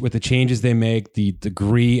with the changes they make, the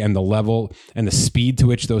degree and the level and the speed to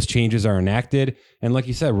which those changes are enacted. And like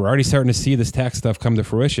you said, we're already starting to see this tax stuff come to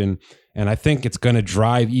fruition. And I think it's going to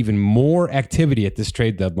drive even more activity at this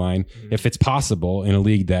trade deadline, if it's possible, in a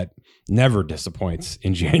league that never disappoints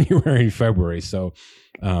in January and February. So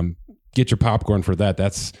get your popcorn for that.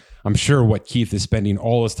 That's, I'm sure, what Keith is spending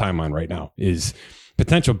all his time on right now is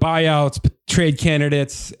potential buyouts, trade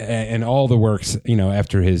candidates, and all the works,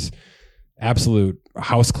 after his absolute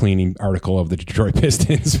house cleaning article of the Detroit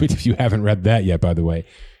Pistons, which, if you haven't read that yet, by the way.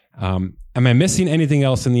 Am I missing anything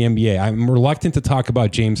else in the NBA? I'm reluctant to talk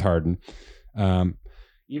about James Harden,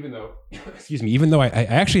 even though I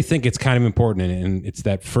actually think it's kind of important, and it's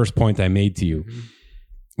that first point I made to you.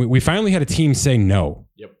 We finally had a team say no.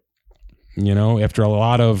 Yep. After a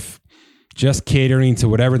lot of just catering to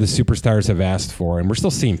whatever the superstars have asked for, and we're still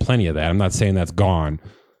seeing plenty of that. I'm not saying that's gone,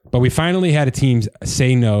 but we finally had a team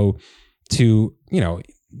say no to,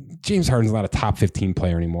 James Harden's not a top 15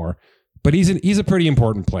 player anymore, but he's a pretty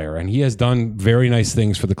important player, and he has done very nice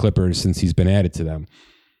things for the Clippers since he's been added to them.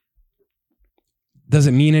 Does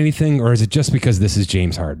it mean anything, or is it just because this is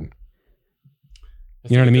James Harden?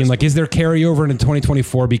 You know what I mean? Like, is there carryover into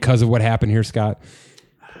 2024 because of what happened here, Scott?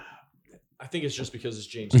 I think it's just because it's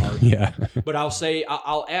James Harden. Yeah. But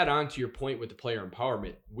I'll add on to your point with the player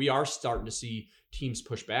empowerment. We are starting to see teams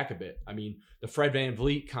push back a bit. I mean, the Fred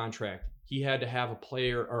VanVleet contract, he had to have a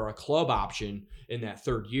player or a club option in that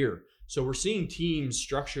third year. So we're seeing teams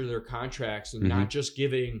structure their contracts and not just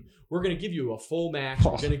we're going to give you a full max.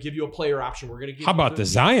 We're going to give you a player option. We're going to give How about the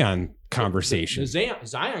Zion conversation? The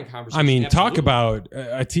Zion conversation. I mean, absolutely. Talk about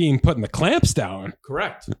a team putting the clamps down.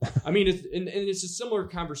 Correct. I mean, it's a similar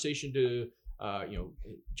conversation to,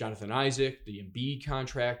 Jonathan Isaac, the Embiid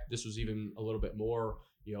contract. This was even a little bit more,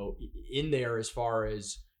 in there as far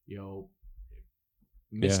as,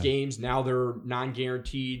 missed games. Now they're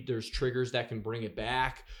non-guaranteed. There's triggers that can bring it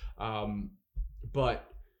back. But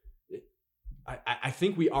I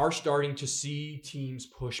think we are starting to see teams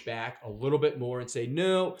push back a little bit more and say,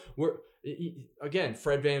 no, again,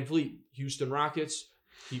 Fred VanVleet, Houston Rockets,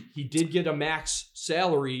 he did get a max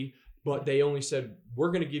salary, but they only said,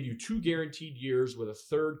 we're going to give you 2 guaranteed years with a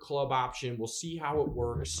third club option. We'll see how it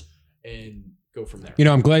works and go from there.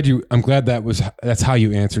 I'm glad that's how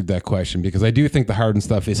you answered that question, because I do think the Harden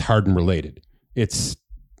stuff is Harden related. It's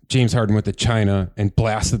James Harden went to China and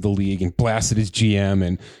blasted the league and blasted his GM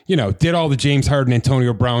and, did all the James Harden,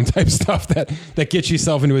 Antonio Brown type stuff that gets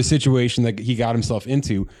yourself into a situation that he got himself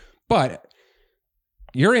into. But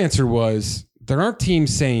your answer was, there aren't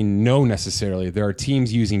teams saying no necessarily. There are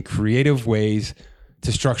teams using creative ways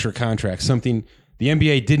to structure contracts, something the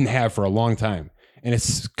NBA didn't have for a long time. And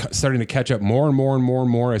it's starting to catch up more and more and more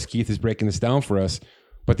and more as Keith is breaking this down for us.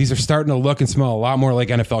 but these are starting to look and smell a lot more like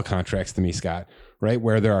NFL contracts to me, Scott, right?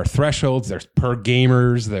 Where there are thresholds, there's per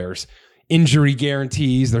gamers, there's injury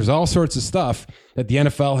guarantees, there's all sorts of stuff that the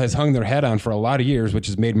NFL has hung their head on for a lot of years, which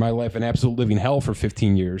has made my life an absolute living hell for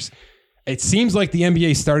 15 years. It seems like the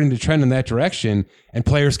NBA is starting to trend in that direction, and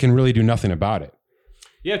players can really do nothing about it.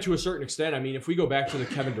 Yeah, to a certain extent. I mean, if we go back to the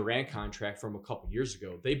Kevin Durant contract from a couple years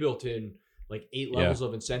ago, they built in like 8 levels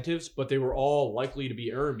of incentives, but they were all likely to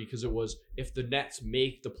be earned because it was if the Nets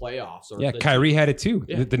make the playoffs. Or Kyrie had it too.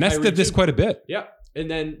 Yeah, the Nets did this quite a bit. Yeah,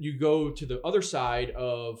 and then you go to the other side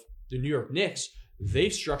of the New York Knicks.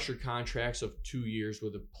 They've structured contracts of 2 years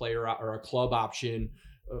with a player or a club option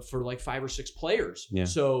for like 5 or 6 players. Yeah.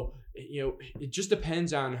 So, it just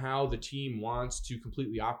depends on how the team wants to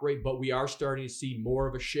completely operate, but we are starting to see more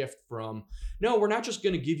of a shift from, no, we're not just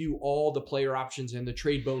going to give you all the player options and the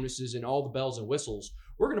trade bonuses and all the bells and whistles.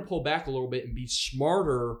 We're going to pull back a little bit and be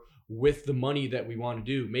smarter with the money that we want to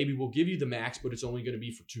do. Maybe we'll give you the max, but it's only going to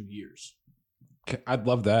be for 2 years. I'd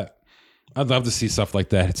love that. I'd love to see stuff like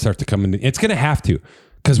that start to come in. It's going to have to,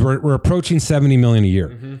 because we're approaching $70 million a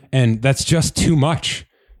year, and that's just too much.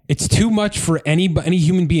 It's too much for any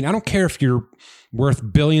human being. I don't care if you're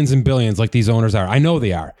worth billions and billions like these owners are. I know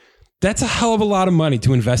they are. That's a hell of a lot of money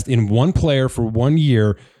to invest in one player for 1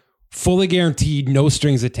 year, fully guaranteed, no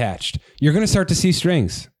strings attached. You're going to start to see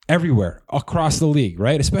strings everywhere across the league,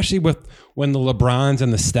 right? Especially when the LeBrons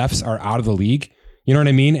and the Stephs are out of the league. You know what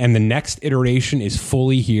I mean? And the next iteration is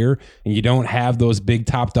fully here, and you don't have those big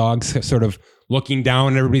top dogs sort of looking down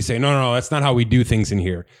and everybody saying, no, that's not how we do things in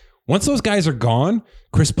here. Once those guys are gone,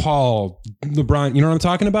 Chris Paul, LeBron, you know what I'm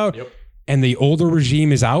talking about? Yep. And the older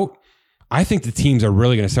regime is out, I think the teams are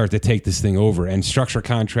really going to start to take this thing over and structure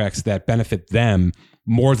contracts that benefit them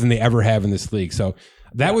more than they ever have in this league. So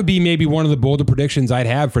that would be maybe one of the bolder predictions I'd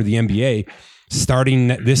have for the NBA starting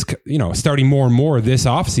more and more this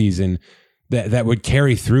offseason that would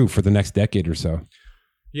carry through for the next decade or so.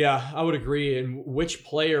 Yeah, I would agree. And which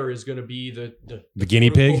player is going to be the guinea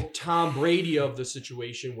pig? Tom Brady of the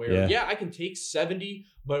situation where, I can take 70,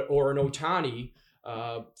 or an Ohtani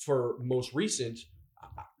for most recent.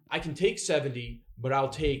 I can take 70, but I'll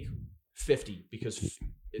take 50 because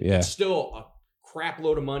it's still a crap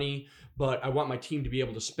load of money, but I want my team to be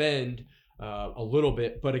able to spend a little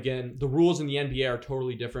bit. But again, the rules in the NBA are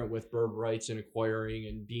totally different with bird rights and acquiring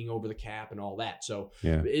and being over the cap and all that. So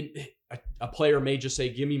a player may just say,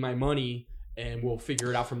 give me my money and we'll figure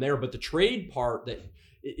it out from there. But the trade part that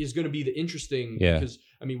is going to be the interesting, because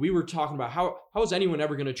I mean, we were talking about how is anyone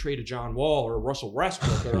ever going to trade a John Wall or a Russell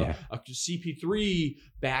Westbrook or a CP3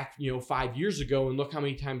 back, 5 years ago, and look how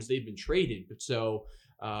many times they've been traded. But so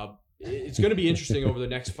it's going to be interesting over the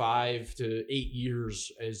next 5 to 8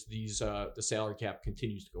 years as the salary cap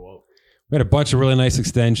continues to go up. We had a bunch of really nice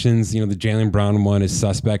extensions. The Jaylen Brown one is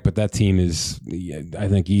suspect, but that team is, I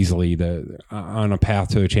think, easily on a path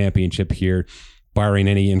to a championship here, barring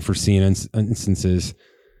any unforeseen instances.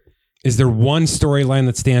 Is there one storyline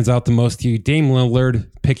that stands out the most to you? Dame Lillard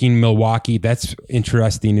picking Milwaukee. That's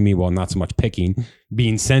interesting to me. Well, not so much picking,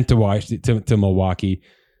 being sent to Milwaukee.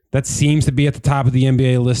 That seems to be at the top of the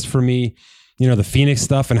NBA list for me. The Phoenix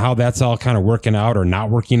stuff and how that's all kind of working out or not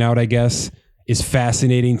working out, I guess, is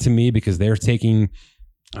fascinating to me because they're taking,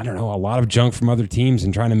 a lot of junk from other teams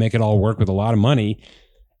and trying to make it all work with a lot of money.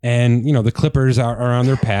 And, the Clippers are on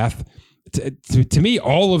their path. To me,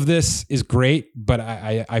 all of this is great, but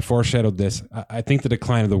I foreshadowed this. I think the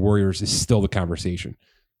decline of the Warriors is still the conversation.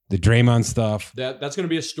 The Draymond stuff. That's going to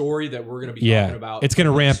be a story that we're going to be talking about. It's going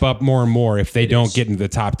to ramp up more and more if they don't get into the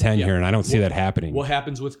top 10 here, and I don't see that happening. What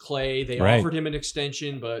happens with Clay? They offered him an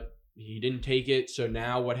extension, but he didn't take it. So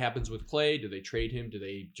now what happens with Clay? Do they trade him? Do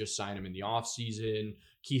they just sign him in the offseason?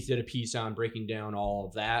 Keith did a piece on breaking down all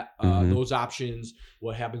of that. Those options.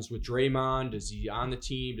 What happens with Draymond? Is he on the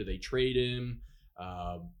team? Do they trade him?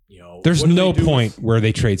 There's no point where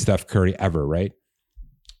they trade Steph Curry ever, right?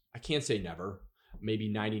 I can't say never.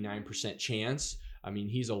 Maybe 99% chance. I mean,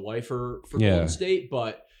 he's a lifer for Golden State,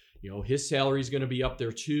 but his salary is going to be up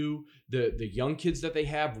there too. The young kids that they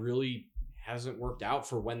have really hasn't worked out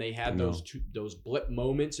for when they had those blip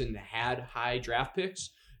moments and had high draft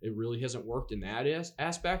picks. It really hasn't worked in that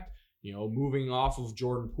aspect. Moving off of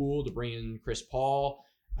Jordan Poole to bring in Chris Paul.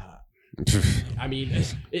 I mean,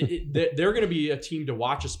 they're going to be a team to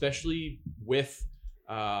watch, especially with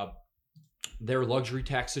their luxury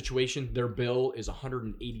tax situation. Their bill is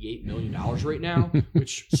 $188 million right now,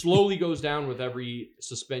 which slowly goes down with every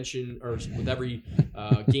suspension or with every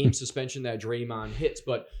game suspension that Draymond hits.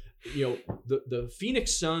 But the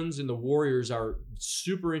Phoenix Suns and the Warriors are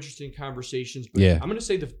super interesting conversations. But I'm going to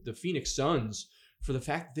say the Phoenix Suns for the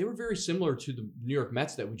fact that they were very similar to the New York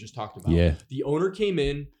Mets that we just talked about. Yeah. The owner came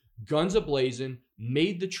in, guns a-blazing,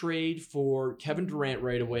 made the trade for Kevin Durant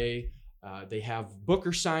right away. They have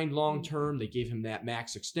Booker signed long-term. They gave him that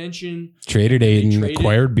max extension. Traded Aiden,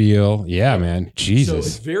 acquired Beal. Yeah, man. Jesus. So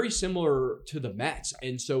it's very similar to the Mets.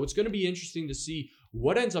 And so it's going to be interesting to see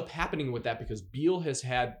what ends up happening with that, because Beal has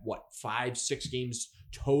had, 5-6 games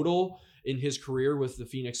total in his career with the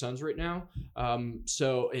Phoenix Suns right now. And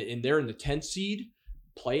they're in the 10th seed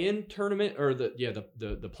play-in tournament, or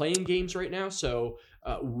the play-in games right now. So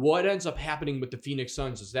what ends up happening with the Phoenix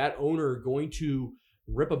Suns? Is that owner going to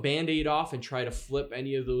rip a Band-Aid off and try to flip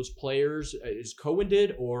any of those players as Cohen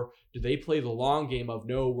did, or do they play the long game of,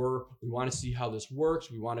 no, we want to see how this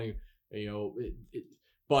works. We want to,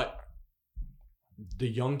 but the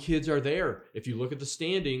young kids are there. If you look at the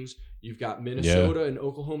standings, you've got Minnesota and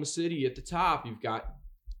Oklahoma City at the top. You've got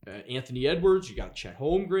Anthony Edwards. You got Chet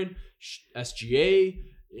Holmgren, SGA.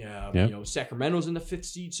 Sacramento's in the 5th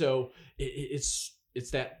seed. So it's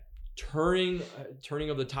that turning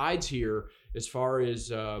of the tides here as far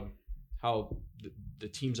as how the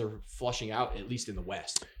teams are flushing out, at least in the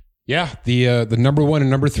West. Yeah, the number 1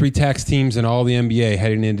 and number 3 tax teams in all the NBA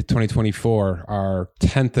heading into 2024 are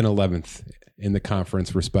 10th and 11th in the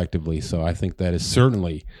conference, respectively. So I think that is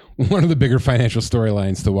certainly one of the bigger financial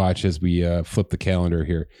storylines to watch as we flip the calendar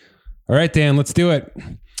here. All right, Dan, let's do it.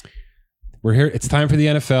 We're here. It's time for the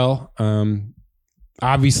NFL.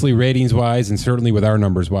 Obviously, ratings-wise, and certainly with our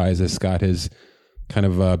numbers-wise, as Scott has kind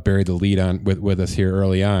of buried the lead on with us here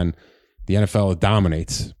early on, the NFL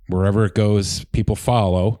dominates. Wherever it goes, people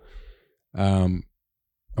follow. I'm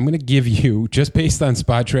going to give you, just based on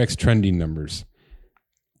Spotrac's trending numbers,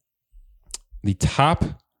 the top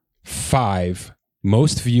 5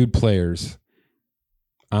 most viewed players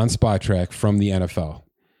on Spotrac from the NFL.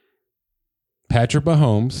 Patrick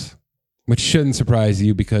Mahomes, which shouldn't surprise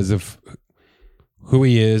you because of who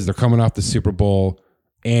he is. They're coming off the Super Bowl,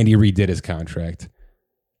 and he redid his contract.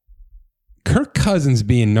 Kirk Cousins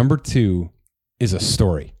being number 2 is a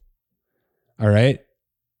story. All right?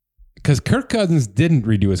 Because Kirk Cousins didn't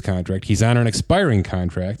redo his contract. He's on an expiring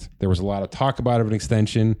contract. There was a lot of talk about an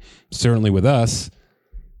extension, certainly with us.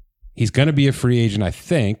 He's going to be a free agent, I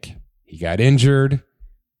think. He got injured.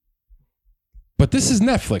 But this is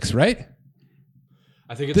Netflix, right?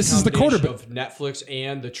 I think this is the quarterback of Netflix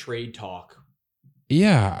and the trade talk.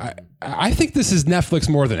 Yeah, I think this is Netflix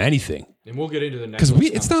more than anything. And we'll get into the Netflix. Because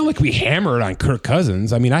it's not like we hammered on Kirk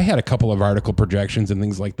Cousins. I mean, I had a couple of article projections and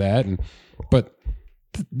things like that, but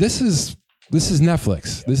this is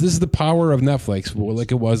Netflix. This is the power of Netflix,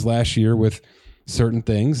 like it was last year with certain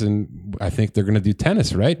things, and I think they're going to do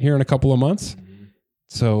tennis right here in a couple of months. Mm-hmm.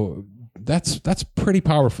 So that's pretty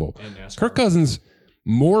powerful. Kirk Cousins,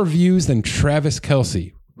 more views than Travis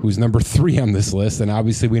Kelce, who's number 3 on this list, and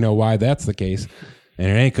obviously we know why that's the case. And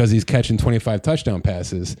it ain't because he's catching 25 touchdown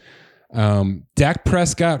passes. Dak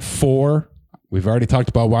Prescott 4. We've already talked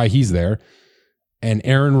about why he's there. And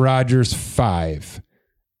Aaron Rodgers 5.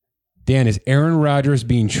 Dan, is Aaron Rodgers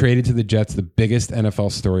being traded to the Jets the biggest NFL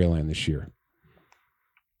storyline this year?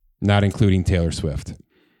 Not including Taylor Swift.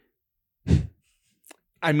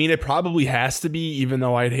 I mean, it probably has to be, even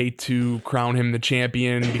though I'd hate to crown him the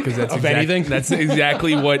champion because that's anything. That's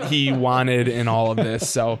exactly what he wanted in all of this.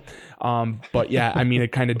 So, but yeah, I mean,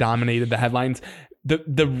 it kind of dominated the headlines.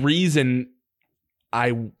 The reason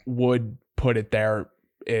I would put it there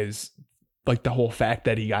is like the whole fact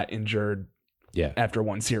that he got injured after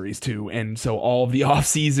one series too. And so all of the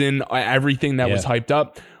offseason, everything that was hyped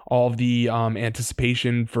up, all of the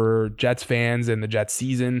anticipation for Jets fans and the Jets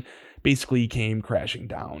season basically came crashing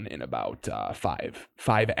down in about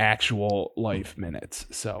five actual life minutes.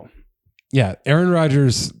 So, yeah, Aaron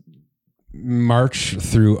Rodgers' March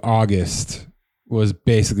through August was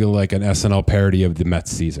basically like an SNL parody of the Mets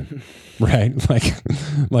season, right?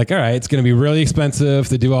 Like, all right, it's going to be really expensive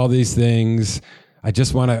to do all these things. I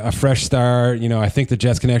just want a fresh start. I think the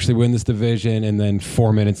Jets can actually win this division. And then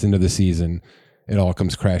 4 minutes into the season, it all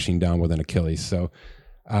comes crashing down with an Achilles. So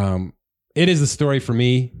it is the story for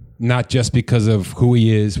me. Not just because of who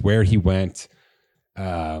he is, where he went,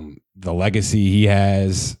 the legacy he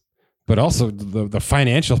has, but also the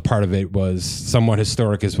financial part of it was somewhat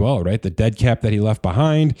historic as well, right? The dead cap that he left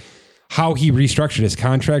behind, how he restructured his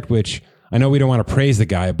contract, which I know we don't want to praise the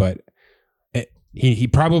guy, but he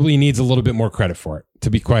probably needs a little bit more credit for it,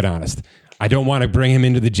 to be quite honest. I don't want to bring him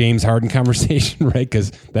into the James Harden conversation, right?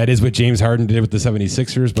 Because that is what James Harden did with the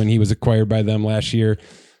 76ers when he was acquired by them last year.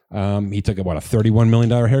 He took a $31 million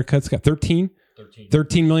haircut. Scott, $13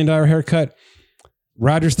 million haircut.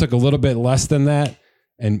 Rodgers took a little bit less than that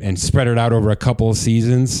and spread it out over a couple of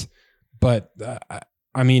seasons. But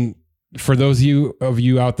I mean, for those of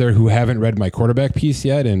you out there who haven't read my quarterback piece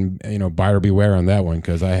yet, and buyer beware on that one,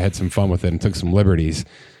 because I had some fun with it and took some liberties.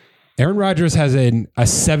 Aaron Rodgers has a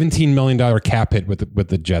 $17 million cap hit with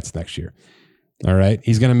the Jets next year. All right,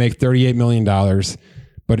 he's going to make $38 million,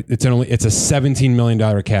 but it's a $17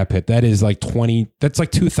 million cap hit. That is like That's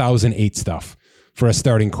like 2008 stuff for a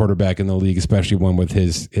starting quarterback in the league, especially one with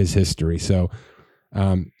his history. So,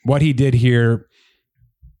 what he did here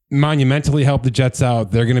monumentally helped the Jets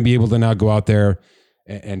out. They're going to be able to now go out there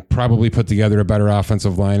and probably put together a better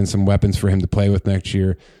offensive line and some weapons for him to play with next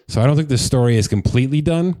year. So I don't think this story is completely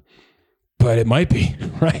done, but it might be,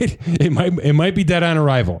 right? It might be dead on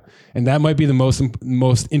arrival. And that might be the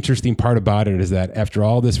most interesting part about it, is that after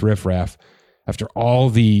all this riffraff, after all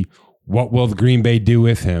the what will the Green Bay do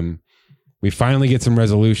with him, we finally get some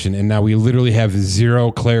resolution, and now we literally have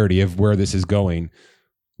zero clarity of where this is going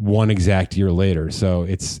one exact year later. So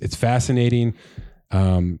it's fascinating.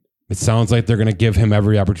 It sounds like they're going to give him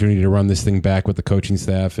every opportunity to run this thing back with the coaching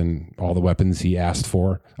staff and all the weapons he asked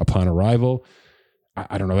for upon arrival.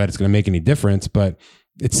 I don't know that it's going to make any difference, but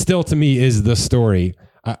it still, to me, is the story.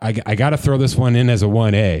 I got to throw this one in as a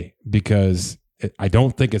 1A because I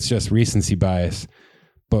don't think it's just recency bias.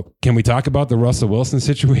 But can we talk about the Russell Wilson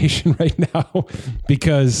situation right now?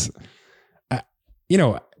 Because,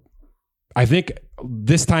 I think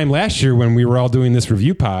this time last year when we were all doing this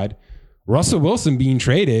review pod, Russell Wilson being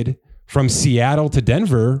traded from Seattle to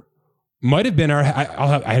Denver might have been I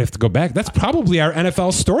have to go back. That's probably our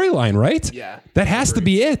NFL storyline, right? Yeah. That has to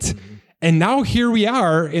be it. Mm-hmm. And now here we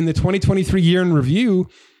are in the 2023 year in review,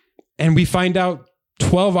 and we find out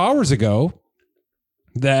 12 hours ago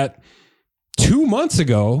that 2 months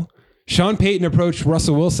ago, Sean Payton approached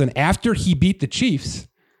Russell Wilson after he beat the Chiefs,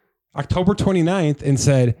 October 29th, and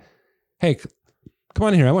said, hey, come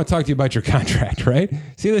on in here. I want to talk to you about your contract, right?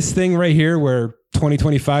 See this thing right here where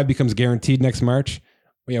 2025 becomes guaranteed next March?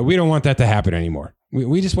 Yeah, we don't want that to happen anymore.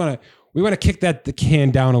 We just want to kick the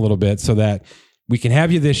can down a little bit so that we can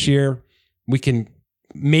have you this year. We can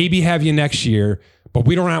maybe have you next year, but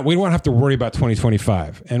we don't have to worry about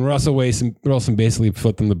 2025. And Russell Wilson basically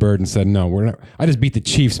flipped them the bird and said, no, we're not. I just beat the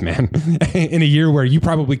Chiefs, man, in a year where you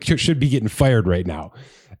probably should be getting fired right now,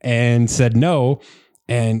 and said no.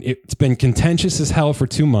 And it's been contentious as hell for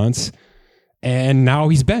 2 months. And now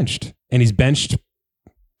he's benched. And he's benched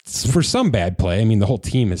for some bad play. I mean, the whole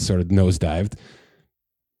team has sort of nosedived.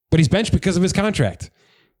 But he's benched because of his contract.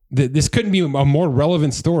 This couldn't be a more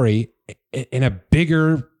relevant story in a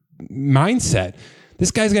bigger mindset.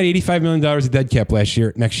 This guy's got $85 million of dead cap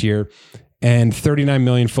next year, and $39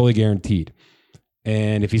 million fully guaranteed.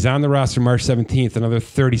 And if he's on the roster March 17th, another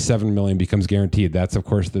 $37 million becomes guaranteed. That's, of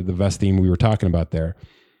course, the vesting we were talking about there.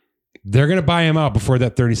 They're going to buy him out before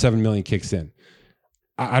that $37 million kicks in.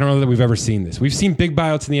 I don't know that we've ever seen this. We've seen big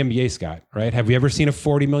buyouts in the NBA, Scott, right? Have we ever seen a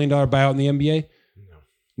 $40 million buyout in the NBA?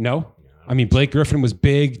 No? I mean, Blake Griffin was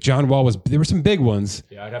big. John Wall was. There were some big ones.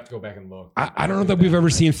 Yeah, I'd have to go back and look. I don't know that we've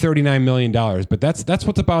ever seen $39 million, but that's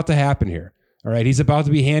what's about to happen here. All right, he's about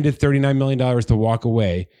to be handed $39 million to walk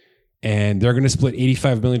away, and they're going to split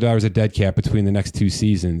 $85 million of dead cap between the next 2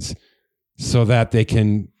 seasons so that they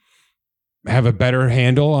can have a better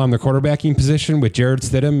handle on the quarterbacking position with Jared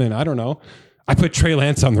Stidham. And I don't know. I put Trey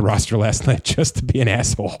Lance on the roster last night just to be an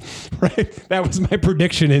asshole, right? That was my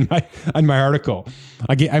prediction on my article.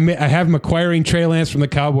 I have him acquiring Trey Lance from the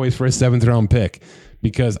Cowboys for a 7th round pick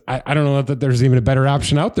because I don't know that there's even a better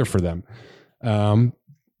option out there for them. I mean,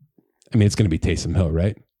 it's going to be Taysom Hill,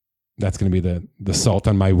 right? That's going to be the salt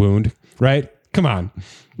on my wound, right? Come on,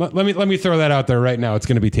 let me throw that out there right now. It's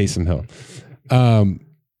going to be Taysom Hill.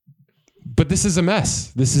 But this is a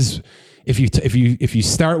mess. This is. If you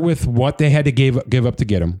start with what they had to give up to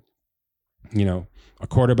get him, a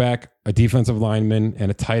quarterback, a defensive lineman,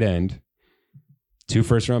 and a tight end, 2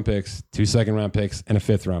 first-round picks, 2 second-round picks, and a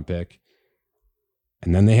 5th-round pick,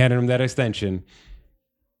 and then they handed him that extension,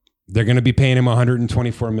 they're going to be paying him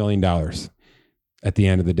 $124 million at the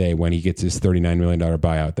end of the day when he gets his $39 million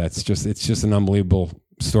buyout. It's just an unbelievable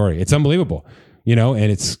story. It's unbelievable,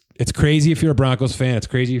 and it's crazy if you're a Broncos fan. It's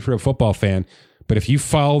crazy if you're a football fan. But if you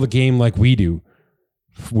follow the game like we do,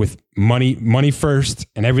 with money first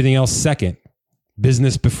and everything else second,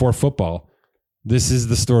 business before football, this is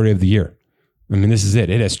the story of the year. I mean, this is it.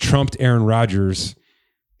 It has trumped Aaron Rodgers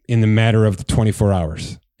in the matter of the 24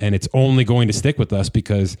 hours. And it's only going to stick with us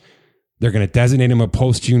because they're going to designate him a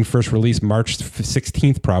post-June 1st release, March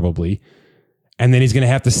 16th probably. And then he's going to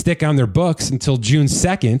have to stick on their books until June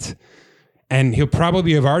 2nd. And he'll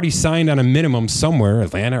probably have already signed on a minimum somewhere,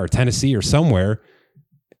 Atlanta or Tennessee or somewhere.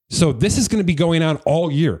 So this is going to be going on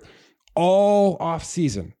all year. all off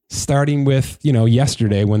season, starting with,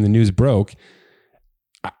 yesterday when the news broke.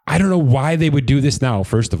 I don't know why they would do this now.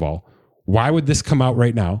 First of all, why would this come out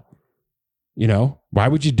right now? Why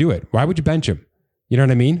would you do it? Why would you bench him? You know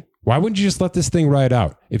what I mean? Why wouldn't you just let this thing ride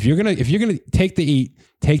out? If you're gonna take the heat,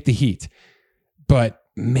 take the heat. But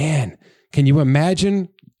man, can you imagine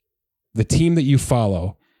the team that you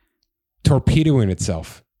follow torpedoing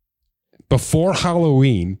itself before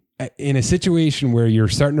Halloween in a situation where you're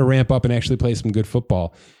starting to ramp up and actually play some good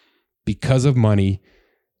football because of money?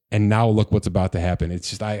 And now look what's about to happen. It's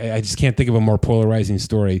just, I just can't think of a more polarizing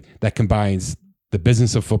story that combines the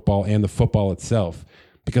business of football and the football itself,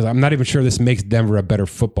 because I'm not even sure this makes Denver a better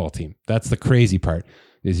football team. That's the crazy part,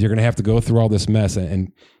 is you're going to have to go through all this mess,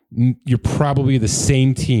 and you're probably the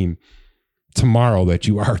same team tomorrow that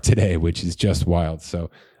you are today, which is just wild.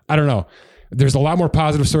 So I don't know. There's a lot more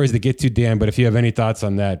positive stories to get to, Dan, but if you have any thoughts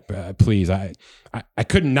on that, please. I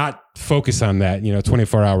could not focus on that,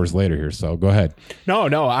 24 hours later here. So go ahead. No,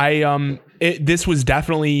 this was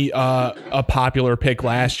definitely a popular pick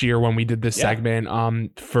last year when we did this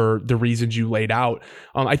segment for the reasons you laid out.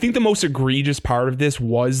 I think the most egregious part of this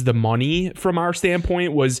was the money from our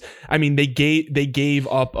standpoint they gave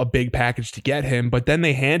up a big package to get him, but then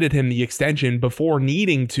they handed him the extension before he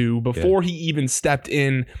even stepped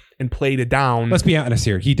in and played it down. Let's be honest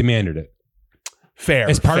here. He demanded it. Fair.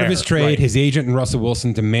 As part of his trade, right. His agent and Russell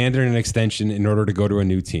Wilson demanded an extension in order to go to a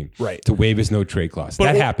new team. Right. To waive his no trade clause.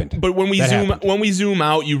 That happened. But when we zoom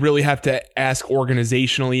out, you really have to ask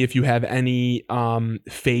organizationally if you have any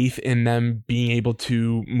faith in them being able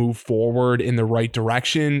to move forward in the right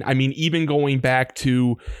direction. I mean, even going back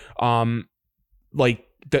to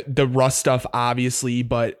the Russ stuff, obviously,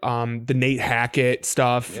 but the Nate Hackett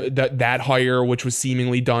stuff, that hire, which was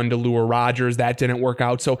seemingly done to lure Rodgers, that didn't work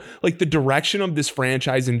out. So the direction of this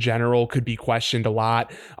franchise in general could be questioned a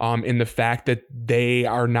lot in the fact that they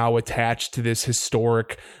are now attached to this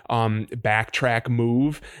historic backtrack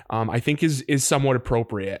move, I think is somewhat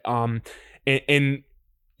appropriate. And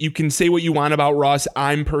you can say what you want about Russ.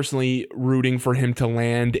 I'm personally rooting for him to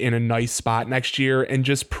land in a nice spot next year and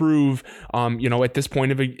just prove, at this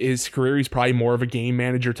point of his career, he's probably more of a game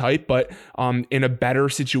manager type, but in a better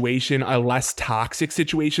situation, a less toxic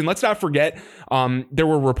situation. Let's not forget, there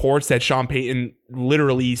were reports that Sean Payton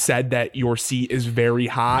literally said that your seat is very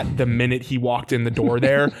hot the minute he walked in the door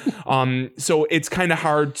there. So it's kind of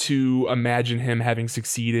hard to imagine him having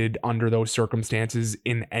succeeded under those circumstances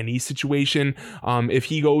in any situation. If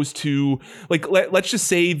he goes to let's just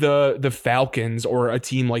say the Falcons or a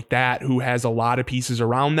team like that who has a lot of pieces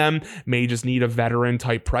around them, may just need a veteran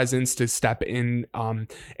type presence to step in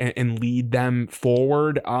and lead them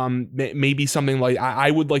forward. Maybe something like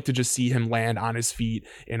I would like to just see him land on his feet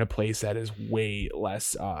in a place that is way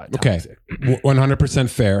less toxic. Okay, 100%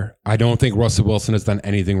 fair. I don't think Russell Wilson has done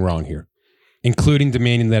anything wrong here, including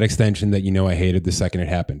demanding that extension that I hated the second it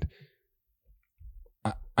happened.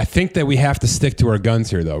 I think that we have to stick to our guns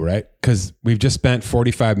here, though, right? Because we've just spent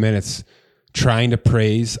 45 minutes trying to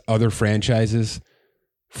praise other franchises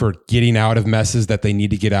for getting out of messes that they need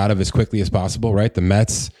to get out of as quickly as possible, right? The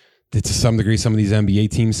Mets, to some degree, some of these NBA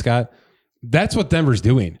teams, Scott. That's what Denver's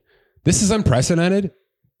doing. This is unprecedented,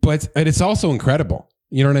 but it's also incredible.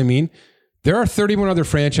 You know what I mean? There are 31 other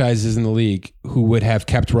franchises in the league who would have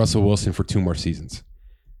kept Russell Wilson for 2 more seasons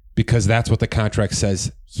because that's what the contract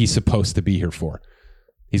says he's supposed to be here for.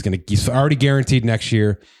 He's already guaranteed next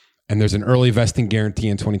year, and there's an early vesting guarantee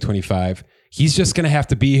in 2025. He's just going to have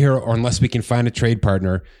to be here, or unless we can find a trade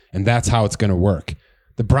partner, and that's how it's going to work.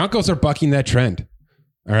 The Broncos are bucking that trend.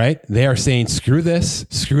 All right? They are saying, screw this,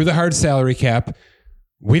 screw the hard salary cap.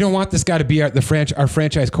 We don't want this guy to be our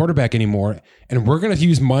franchise quarterback anymore, and we're going to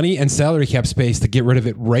use money and salary cap space to get rid of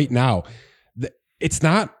it right now. It's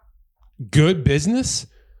not good business,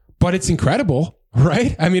 but it's incredible,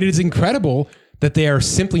 right? I mean, it is incredible that they are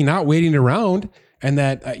simply not waiting around, and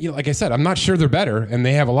that, like I said, I'm not sure they're better, and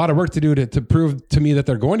they have a lot of work to do to prove to me that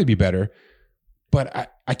they're going to be better.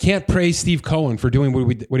 But I can't praise Steve Cohen for doing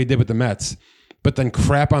what he did with the Mets, but then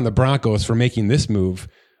crap on the Broncos for making this move,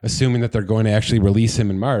 assuming that they're going to actually release him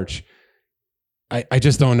in March. I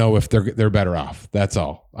just don't know if they're better off. That's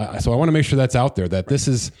all. So I want to make sure that's out there, that this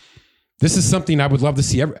is something I would love to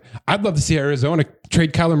see. I'd love to see Arizona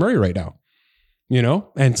trade Kyler Murray right now,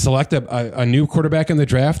 and select a new quarterback in the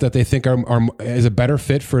draft that they think is a better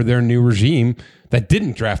fit for their new regime that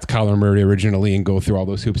didn't draft Kyler Murray originally and go through all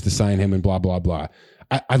those hoops to sign him and blah, blah, blah.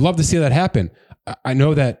 I'd love to see that happen. I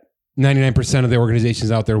know that 99% of the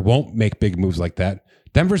organizations out there won't make big moves like that.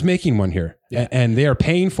 Denver's making one here, and they are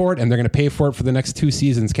paying for it, and they're going to pay for it for the next 2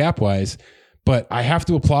 seasons cap-wise. But I have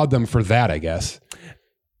to applaud them for that, I guess.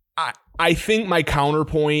 I think my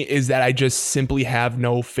counterpoint is that I just simply have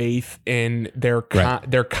no faith in their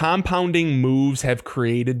compounding moves have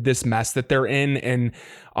created this mess that they're in. And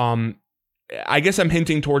I guess I'm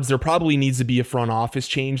hinting towards there probably needs to be a front office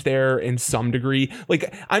change there in some degree.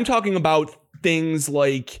 Like, I'm talking about things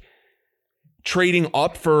like trading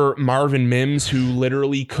up for Marvin Mims, who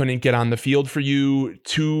literally couldn't get on the field for you,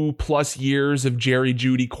 2+ years of Jerry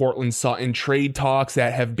Jeudy, Cortland Sutton trade talks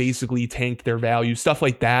that have basically tanked their value, stuff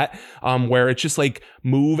like that, where it's just like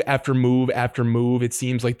move after move after move. It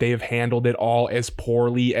seems like they have handled it all as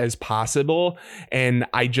poorly as possible. And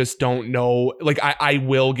I just don't know, like, I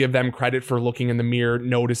will give them credit for looking in the mirror,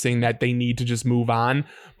 noticing that they need to just move on.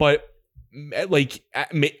 But like,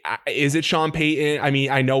 is it Sean Payton? I mean,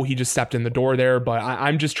 I know he just stepped in the door there, but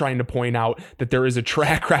I'm just trying to point out that there is a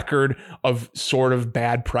track record of sort of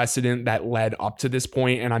bad precedent that led up to this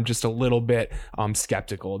point, and I'm just a little bit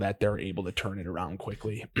skeptical that they're able to turn it around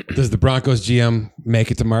quickly. Does the Broncos GM make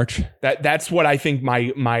it to March? That's what I think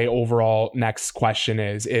my overall next question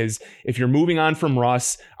is if you're moving on from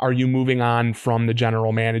Russ, are you moving on from the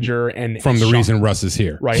general manager and from the reason Russ is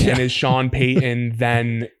here? Right. Yeah. And is Sean Payton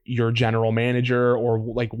then your general manager, or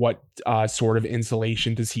like what sort of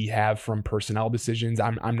insulation does he have from personnel decisions?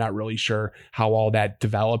 I'm not really sure how all that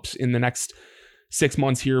develops in the next 6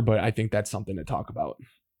 months here, but I think that's something to talk about.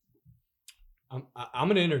 I'm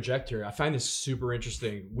going to interject here. I find this super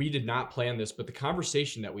interesting. We did not plan this, but the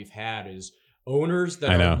conversation that we've had is owners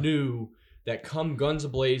that are new, that come guns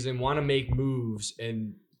a-blazing, want to make moves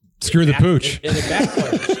and screw the pooch and the back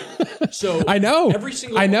players. So I know every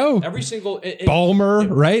single Balmer,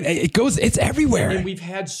 right? It's everywhere. And we've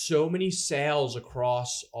had so many sales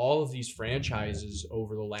across all of these franchises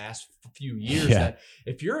over the last few years that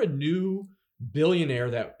if you're a new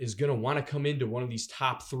billionaire that is going to want to come into one of these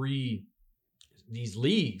top 3 these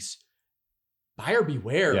leagues, buyer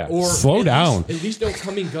beware, or slow down. At least don't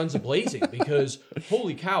come in guns a-blazing, because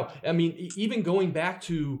holy cow. I mean, even going back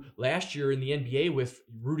to last year in the NBA with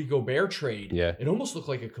Rudy Gobert trade, it almost looked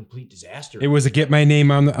like a complete disaster. It was a get my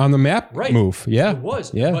name on the map move. Yeah, it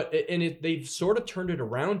was. Yeah. But they've sort of turned it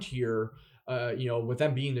around here, with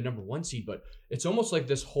them being the number 1 seed. But it's almost like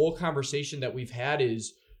this whole conversation that we've had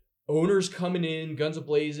is owners coming in guns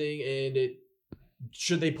a-blazing, and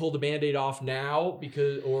should they pull the Band-Aid off now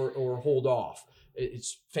or hold off?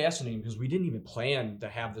 It's fascinating because we didn't even plan to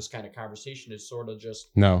have this kind of conversation. It sort of just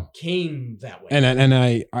came that way. And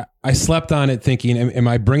I slept on it thinking, am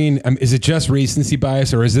I bringing, is it just recency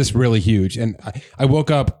bias, or is this really huge? And I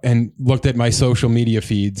woke up and looked at my social media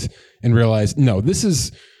feeds and realized, no, this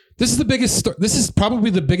is the biggest, this is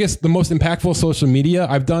probably the most impactful social media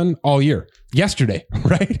I've done all year. Yesterday,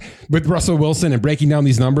 right? With Russell Wilson and breaking down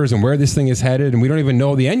these numbers and where this thing is headed. And we don't even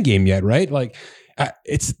know the end game yet, right? Like,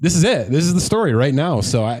 this is it. This is the story right now.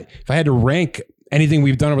 So if I had to rank anything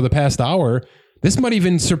we've done over the past hour, this might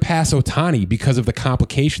even surpass Ohtani because of the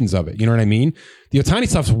complications of it. You know what I mean? The Ohtani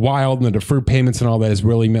stuff's wild, and the deferred payments and all that is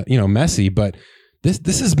really, messy, but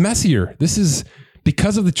this is messier. This is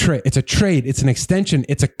because of the trade. It's a trade. It's an extension.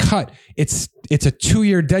 It's a cut. It's a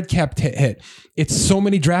 2-year dead cap hit. It's so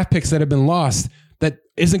many draft picks that have been lost that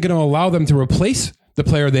isn't going to allow them to replace the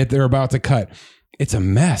player that they're about to cut. It's a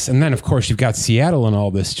mess. And then, of course, you've got Seattle and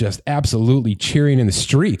all this just absolutely cheering in the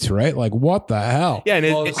streets, right? Like, what the hell? Yeah,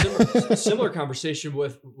 and similar conversation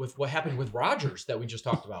with what happened with Rodgers that we just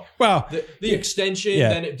talked about. Well, the extension,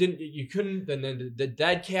 then it didn't. You couldn't. Then the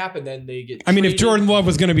dead cap, and then they get. I mean, if Jordan Love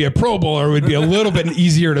was going to be a Pro Bowler, it would be a little bit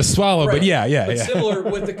easier to swallow. Right. But yeah. Similar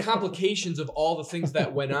with the complications of all the things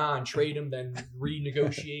that went on, trade him, then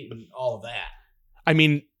renegotiate, and all of that. I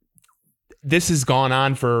mean, this has gone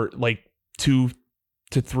on for like 2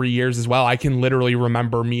 to 3 years as well. I can literally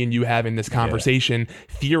remember me and you having this conversation,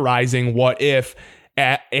 theorizing what if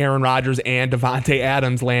Aaron Rodgers and Devontae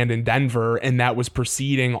Adams land in Denver, and that was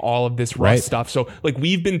preceding all of this Russ stuff. So like,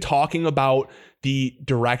 we've been talking about the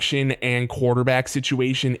direction and quarterback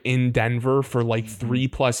situation in Denver for like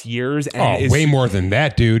 3+ years. And way more than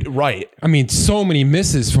that, dude. Right. I mean, so many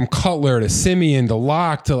misses from Cutler to Simeon to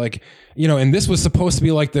Locke to like, and this was supposed to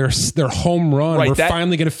be like their home run. Right, We're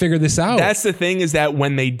finally going to figure this out. That's the thing, is that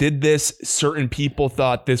when they did this, certain people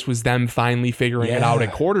thought this was them finally figuring it out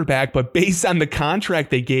at quarterback. But based on the contract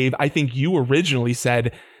they gave, I think you originally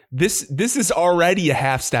said this is already a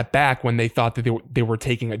half step back when they thought that they were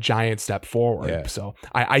taking a giant step forward. Yeah. So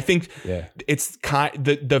I think it's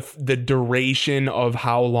the duration of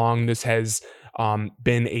how long this has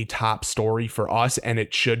been a top story for us, and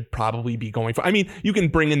it should probably be going for. I mean, you can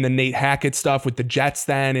bring in the Nate Hackett stuff with the Jets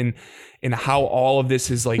then, and how all of this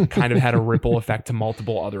has like kind of had a ripple effect to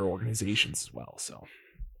multiple other organizations as well. So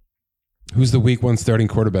Who's the week 1 starting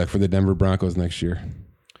quarterback for the Denver Broncos next year?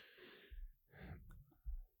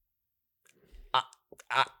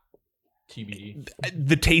 TBD.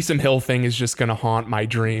 The Taysom Hill thing is just going to haunt my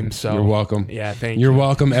dreams. So you're welcome. Yeah, thank you. You're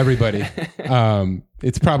welcome, everybody.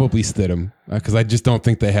 It's probably Stidham because I just don't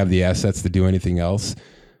think they have the assets to do anything else.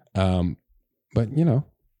 But, you know,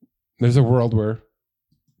 there's a world where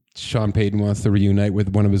Sean Payton wants to reunite with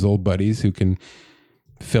one of his old buddies who can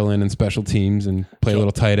fill in special teams and play a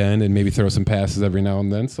little tight end and maybe throw some passes every now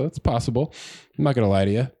and then. So it's possible. I'm not going to lie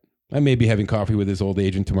to you. I may be having coffee with his old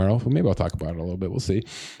agent tomorrow. But maybe I'll talk about it a little bit. We'll see.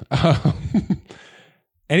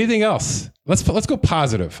 Anything else? Let's go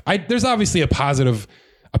positive. There's obviously a positive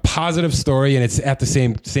story, and it's at the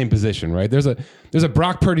same position, right? There's a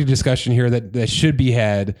Brock Purdy discussion here that should be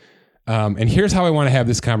had. And here's how I want to have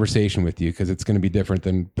this conversation with you because it's going to be different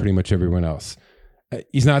than pretty much everyone else.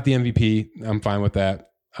 He's not the MVP. I'm fine with that.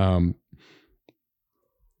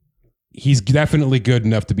 He's definitely good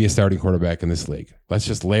enough to be a starting quarterback in this league. Let's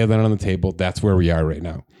just lay that on the table. That's where we are right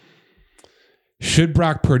now. Should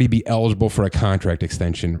Brock Purdy be eligible for a contract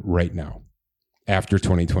extension right now after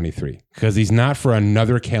 2023? Because he's not for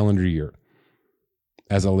another calendar year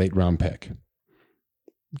as a late round pick.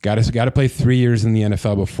 Got to play 3 years in the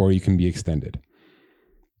NFL before you can be extended.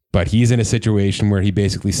 But he's in a situation where he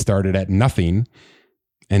basically started at nothing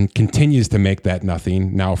and continues to make that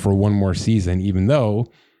nothing now for one more season, even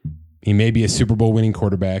though he may be a Super Bowl winning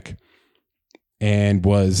quarterback and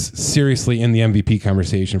was seriously in the MVP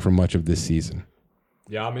conversation for much of this season.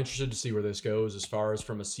 Yeah, I'm interested to see where this goes as far as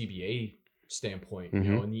from a CBA standpoint. Mm-hmm.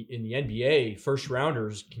 You know, in the NBA, first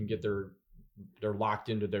rounders can get they're locked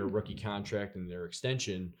into their rookie contract and their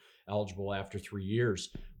extension eligible after 3 years.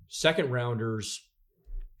 Second rounders,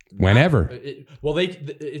 whenever.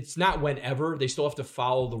 It's not whenever. They still have to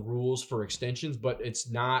follow the rules for extensions, but it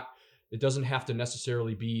doesn't have to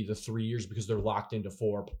necessarily be the 3 years because they're locked into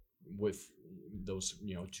 4 with those,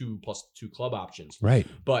 2+2 club options. Right.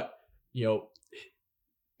 But,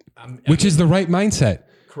 which is the right mindset.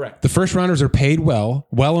 Correct. The first rounders are paid well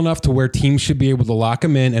enough to where teams should be able to lock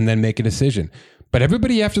them in and then make a decision. But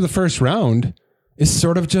everybody after the first round is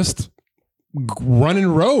sort of just running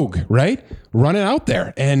rogue, right? Running out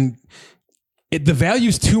there. And the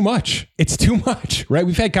value's too much. It's too much, right?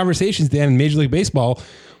 We've had conversations, Dan, in Major League Baseball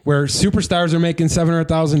where superstars are making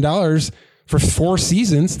 $700,000 for 3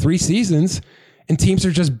 seasons, and teams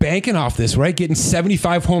are just banking off this, right? Getting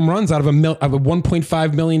 75 home runs out of a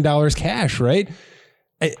 $1.5 million cash, right?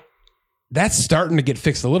 That's starting to get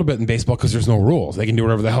fixed a little bit in baseball because there's no rules. They can do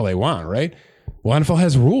whatever the hell they want, right? Well, NFL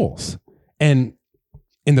has rules. And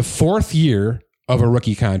in the 4th year of a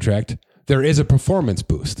rookie contract, there is a performance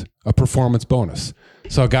boost, a performance bonus.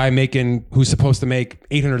 So a guy who's supposed to make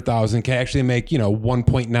 $800,000 can actually make,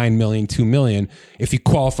 $1.9 million, $2 million if he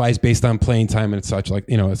qualifies based on playing time and such.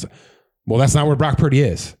 That's not where Brock Purdy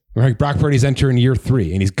is. Right? Brock Purdy's entering year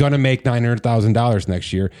 3 and he's going to make $900,000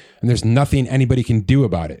 next year. And there's nothing anybody can do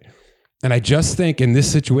about it. And I just think in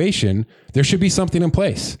this situation, there should be something in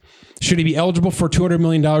place. Should he be eligible for $200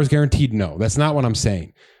 million guaranteed? No, that's not what I'm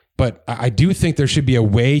saying. But I do think there should be a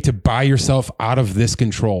way to buy yourself out of this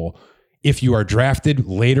control. If you are drafted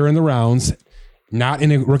later in the rounds, not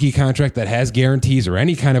in a rookie contract that has guarantees or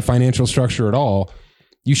any kind of financial structure at all,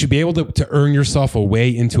 you should be able to earn yourself a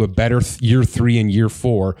way into a better year 3 and year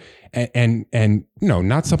 4 and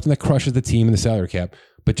not something that crushes the team in the salary cap,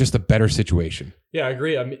 but just a better situation. Yeah, I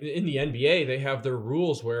agree. I mean, in the NBA, they have their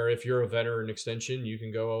rules where if you're a veteran extension, you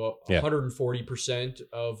can go 140%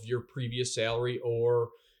 of your previous salary, or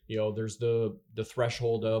there's the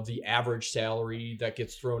threshold of the average salary that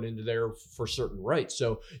gets thrown into there for certain rights.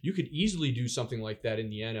 So you could easily do something like that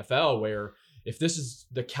in the NFL where if this is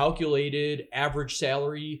the calculated average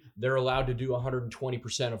salary, they're allowed to do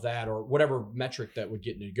 120% of that or whatever metric that would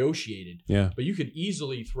get negotiated. Yeah. But you could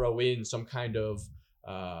easily throw in some kind of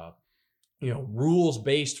rules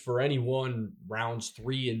based for anyone rounds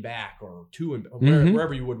 3 and back or 2 and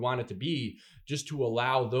wherever you would want it to be, just to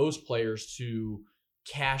allow those players to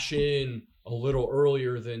cash in a little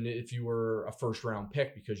earlier than if you were a first round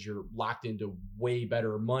pick because you're locked into way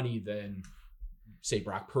better money than say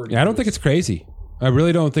Brock Purdy. Yeah, I don't think it's crazy. I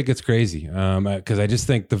really don't think it's crazy because I just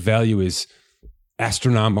think the value is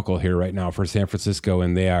astronomical here right now for San Francisco,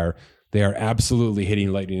 and they are absolutely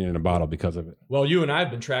hitting lightning in a bottle because of it. Well, you and I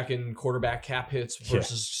have been tracking quarterback cap hits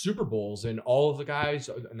versus Super Bowls, and all of the guys,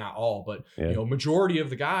 not all, but majority of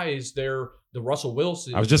the guys, they're the Russell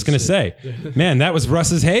Wilson. I was just going to say, man, that was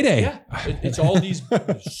Russ's heyday. Yeah, it's all these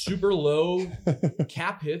super low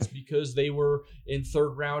cap hits because they were in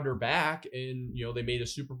 3rd round or back, and they made a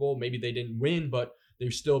Super Bowl. Maybe they didn't win, but They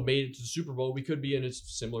still made it to the Super Bowl. We could be in a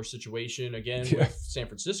similar situation again with San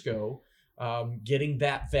Francisco, getting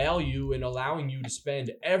that value and allowing you to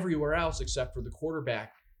spend everywhere else except for the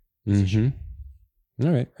quarterback position. All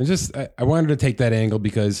right. I wanted to take that angle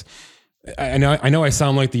because I know I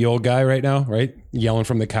sound like the old guy right now, right? Yelling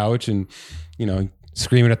from the couch and,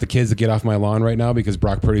 screaming at the kids to get off my lawn right now because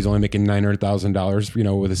Brock Purdy's only making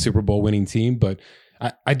 $900,000, with a Super Bowl winning team. But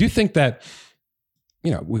I do think that,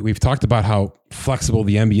 we've talked about how flexible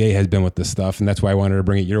the NBA has been with this stuff. And that's why I wanted to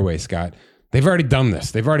bring it your way, Scott. They've already done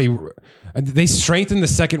this. They strengthened the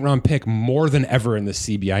second round pick more than ever in the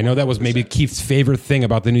CBA. I know that was maybe Keith's favorite thing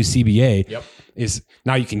about the new CBA. Yep. Is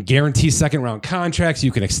now you can guarantee second round contracts.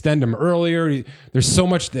 You can extend them earlier. There's so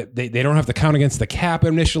much that they don't have to count against the cap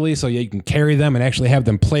initially. So you can carry them and actually have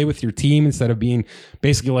them play with your team instead of being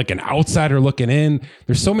basically like an outsider looking in.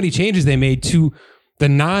 There's so many changes they made to the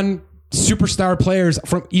non-superstar players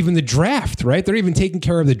from even the draft, right? They're even taking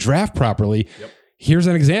care of the draft properly. Yep. Here's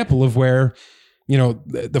an example of where,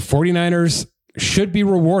 the 49ers should be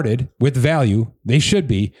rewarded with value. They should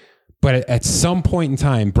be. But at some point in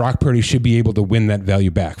time, Brock Purdy should be able to win that value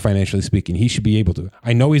back, financially speaking. He should be able to.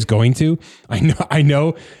 I know he's going to. I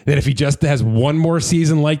know that if he just has one more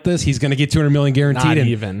season like this, he's going to get $200 million guaranteed. Not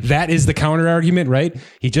even. That is the counter argument, right?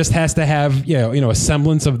 He just has to have a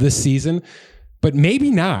semblance of this season, but maybe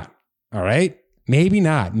not. All right, maybe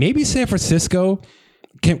not. Maybe San Francisco.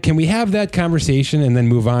 Can we have that conversation and then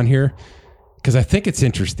move on here? Because I think it's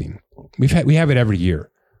interesting. We have it every year.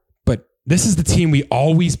 This is the team we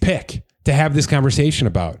always pick to have this conversation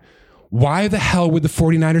about. Why the hell would the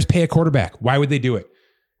 49ers pay a quarterback? Why would they do it?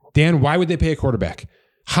 Dan, why would they pay a quarterback?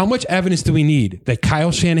 How much evidence do we need that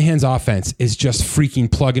Kyle Shanahan's offense is just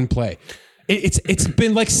freaking plug and play? It's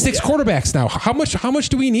been like 6 quarterbacks now. How much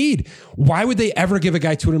do we need? Why would they ever give a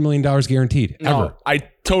guy $200 million guaranteed? Ever? No, I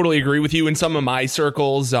totally agree with you. In some of my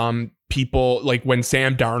circles, people like when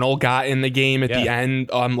Sam Darnold got in the game at the end,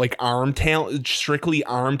 like arm talent, strictly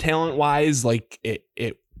arm talent wise, like it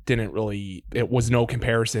was no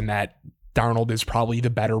comparison that Darnold is probably the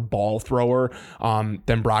better ball thrower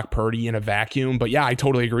than Brock Purdy in a vacuum. But yeah, I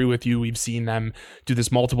totally agree with you. We've seen them do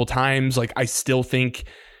this multiple times. Like I still think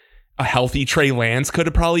a healthy Trey Lance could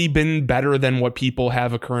have probably been better than what people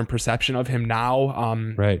have a current perception of him now.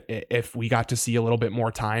 Right. If we got to see a little bit more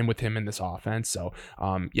time with him in this offense. So,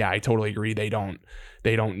 yeah, I totally agree. They don't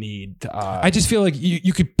need. I just feel like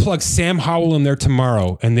you could plug Sam Howell in there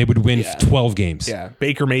tomorrow and they would win 12 games. Yeah.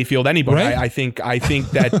 Baker Mayfield, anybody. Right? I think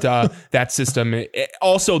that, that system,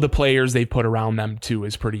 also the players they put around them too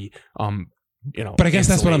is pretty, but I guess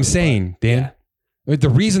that's what I'm saying, Dan. Yeah. The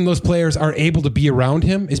reason those players are able to be around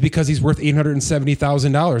him is because he's worth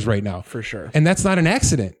 $870,000 right now. For sure. And that's not an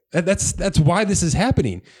accident. That's why this is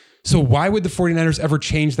happening. So why would the 49ers ever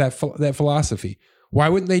change that philosophy? Why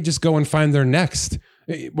wouldn't they just go and find their next?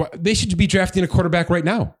 They should be drafting a quarterback right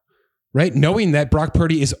now, right? Knowing that Brock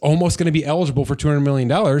Purdy is almost going to be eligible for $200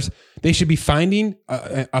 million, they should be finding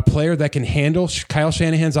a player that can handle Kyle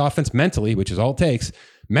Shanahan's offense mentally, which is all it takes,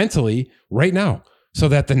 mentally right now. So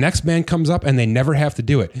that the next man comes up and they never have to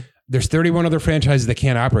do it. There's 31 other franchises that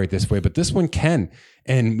can't operate this way, but this one can.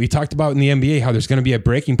 And we talked about in the NBA how there's going to be a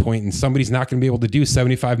breaking point and somebody's not going to be able to do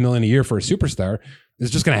 $75 million a year for a superstar. It's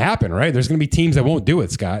just going to happen, right? There's going to be teams that won't do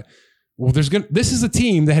it, Scott. Well, this is a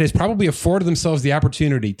team that has probably afforded themselves the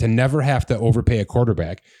opportunity to never have to overpay a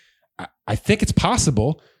quarterback. I think it's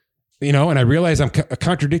possible, and I realize I'm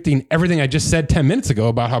contradicting everything I just said 10 minutes ago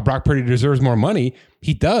about how Brock Purdy deserves more money.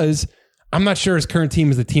 He does. I'm not sure his current team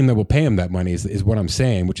is the team that will pay him that money is what I'm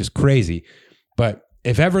saying, which is crazy. But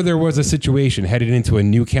if ever there was a situation headed into a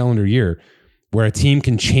new calendar year where a team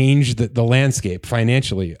can change the landscape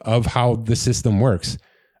financially of how the system works,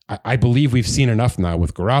 I believe we've seen enough now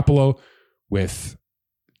with Garoppolo, with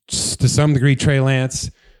to some degree Trey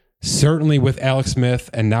Lance, certainly with Alex Smith,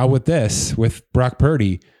 and now with Brock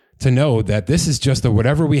Purdy, to know that this is just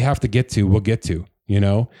whatever we have to get to, we'll get to,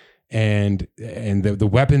 And the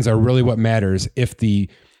weapons are really what matters. If the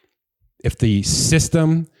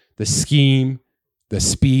system, the scheme, the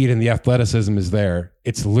speed, and the athleticism is there,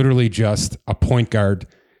 it's literally just a point guard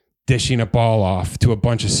dishing a ball off to a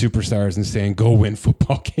bunch of superstars and saying, go win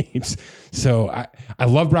football games. So I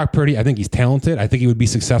love Brock Purdy. I think he's talented. I think he would be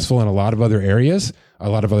successful in a lot of other areas, a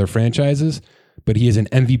lot of other franchises, but he is an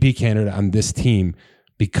MVP candidate on this team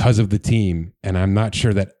because of the team. And I'm not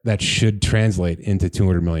sure that should translate into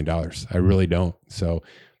 $200 million. I really don't. So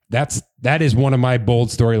that is one of my bold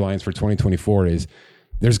storylines for 2024 is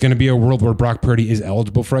there's going to be a world where Brock Purdy is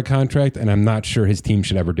eligible for a contract, and I'm not sure his team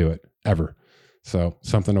should ever do it, ever. So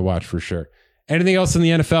something to watch for sure. Anything else in the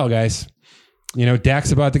NFL, guys?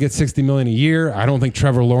 Dak's about to get $60 million a year. I don't think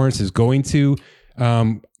Trevor Lawrence is going to.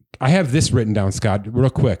 I have this written down, Scott, real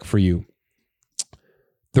quick for you.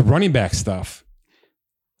 The running back stuff,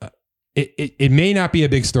 it may not be a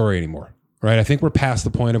big story anymore, right? I think we're past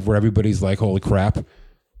the point of where everybody's like, holy crap.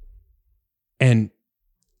 And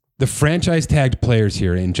the franchise tagged players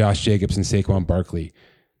here in Josh Jacobs and Saquon Barkley,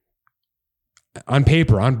 on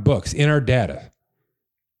paper, on books, in our data,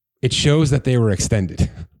 it shows that they were extended,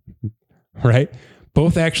 right?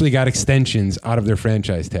 Both actually got extensions out of their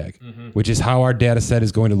franchise tag, which is how our data set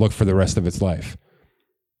is going to look for the rest of its life.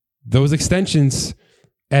 Those extensions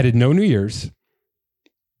added no New Year's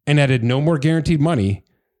and added no more guaranteed money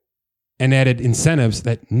and added incentives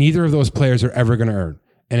that neither of those players are ever going to earn.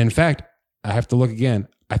 And in fact, I have to look again.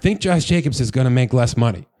 I think Josh Jacobs is going to make less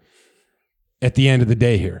money at the end of the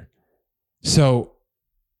day here. So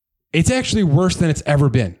it's actually worse than it's ever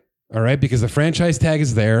been. All right, because the franchise tag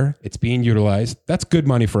is there. It's being utilized. That's good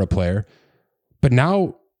money for a player. But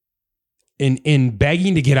now in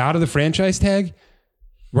begging to get out of the franchise tag,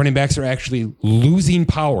 running backs are actually losing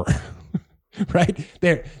power, right?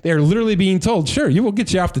 They're literally being told, sure, you will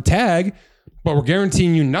get you off the tag, but we're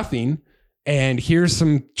guaranteeing you nothing. And here's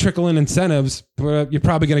some trickle-in incentives, but you're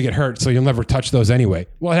probably going to get hurt, so you'll never touch those anyway.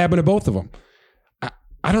 Well, it happened to both of them.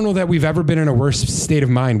 I don't know that we've ever been in a worse state of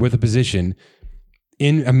mind with a position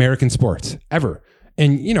in American sports ever.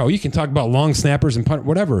 And, you can talk about long snappers and punt,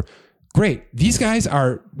 whatever. Great. These guys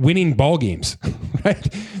are winning ball games, right?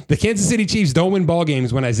 The Kansas City Chiefs don't win ball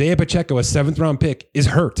games when Isaiah Pacheco, a 7th round pick, is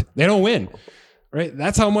hurt. They don't win, right?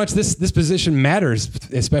 That's how much this position matters,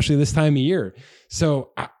 especially this time of year.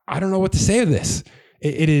 So I don't know what to say of this.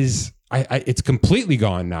 It's completely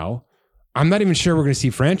gone now. I'm not even sure we're going to see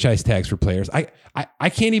franchise tags for players. I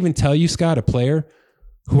can't even tell you, Scott, a player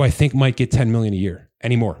who I think might get $10 million a year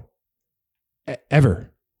anymore. Ever.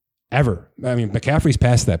 I mean, McCaffrey's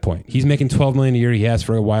past that point. He's making $12 million a year. He has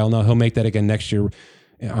for a while now. He'll make that again next year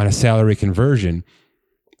on a salary conversion.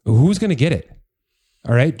 Who's going to get it?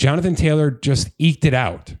 All right. Jonathan Taylor just eked it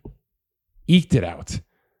out.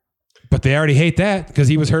 But they already hate that because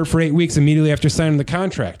he was hurt for 8 weeks immediately after signing the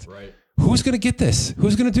contract. Right. Who's going to get this?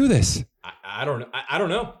 Who's going to do this? I don't know. I don't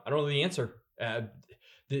know. I don't know the answer.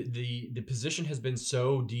 The position has been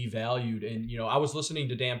so devalued, and I was listening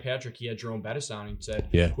to Dan Patrick. He had Jerome Bettis on and said,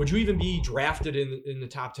 "Would you even be drafted in the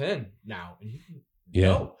top 10 now?" And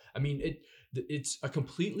no. I mean, it's a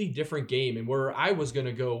completely different game. And where I was going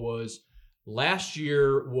to go was last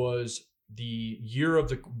year was the year of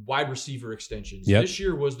the wide receiver extensions. This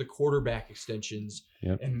year was the quarterback extensions.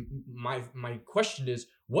 And my question is,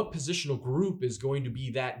 what positional group is going to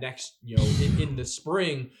be that next, in the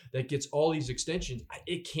spring that gets all these extensions?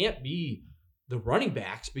 It can't be the running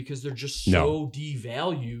backs because they're just so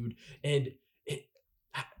devalued. And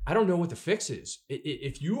I don't know what the fix is.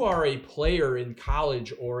 If you are a player in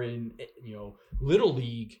college or in, little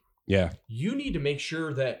league, you need to make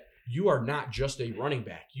sure that you are not just a running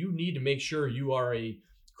back. You need to make sure you are a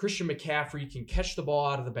Christian McCaffrey, can catch the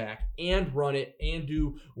ball out of the back and run it and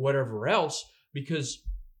do whatever else, because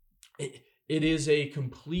it is a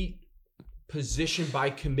complete position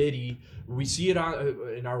by committee. We see it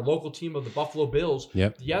in our local team of the Buffalo Bills.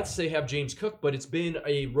 Yes, they have James Cook, but it's been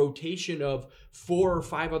a rotation of 4 or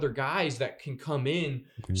 5 other guys that can come in,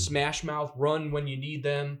 smash mouth, run when you need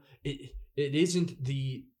them. It isn't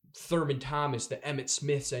the Thurman Thomas, the Emmitt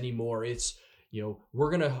Smiths anymore. It's, we're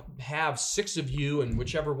going to have 6 of you, and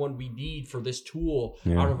whichever one we need for this tool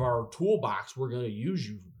out of our toolbox, we're going to use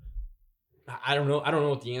you. I don't know. I don't know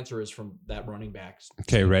what the answer is from that running backs.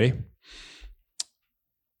 Okay, ready?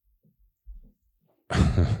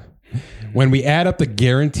 When we add up the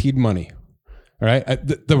guaranteed money, all right,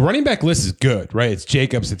 the running back list is good, right? It's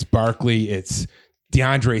Jacobs, it's Barkley, it's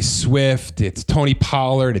DeAndre Swift, it's Tony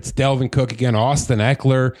Pollard, it's Delvin Cook again, Austin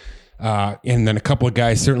Eckler, and then a couple of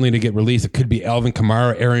guys certainly to get released. It could be Alvin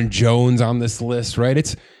Kamara, Aaron Jones on this list, right?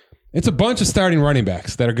 It's a bunch of starting running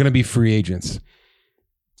backs that are going to be free agents.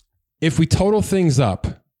 If we total things up,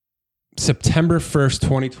 September 1st,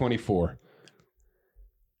 2024,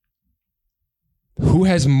 who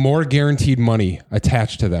has more guaranteed money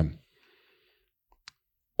attached to them?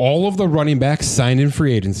 All of the running backs signed in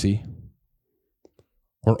free agency,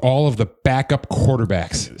 or all of the backup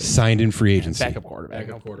quarterbacks signed in free agency? Backup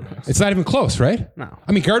quarterbacks. It's not even close, right? No.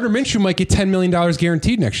 I mean, Gardner Minshew might get $10 million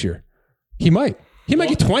guaranteed next year. He might. He might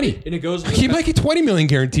get 20. And it goes. He might get $20 million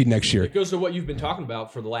guaranteed next year. It goes to what you've been talking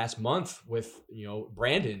about for the last month with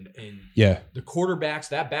Brandon and the quarterbacks.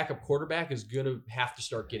 That backup quarterback is going to have to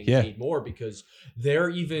start getting paid more because they're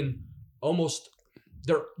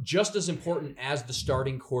just as important as the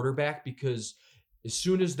starting quarterback, because as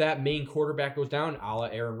soon as that main quarterback goes down, a la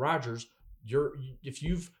Aaron Rodgers, if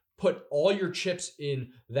you've put all your chips in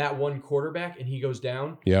that one quarterback and he goes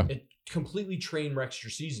down, it completely train wrecks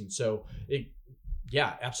your season. So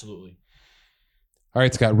absolutely. All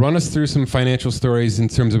right, Scott, run us through some financial stories in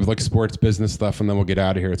terms of like sports business stuff, and then we'll get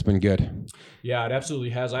out of here. It's been good. Yeah, it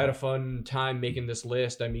absolutely has. I had a fun time making this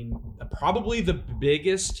list. I mean, probably the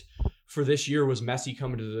biggest for this year was Messi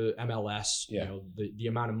coming to the MLS. Yeah. You know, the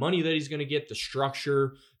amount of money that he's going to get, the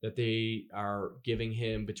structure that they are giving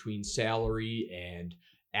him between salary and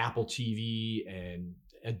Apple TV and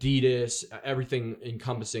Adidas, everything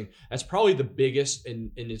encompassing. That's probably the biggest,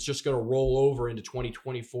 and it's just going to roll over into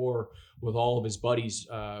 2024 with all of his buddies,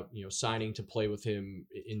 signing to play with him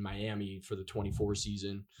in Miami for the 24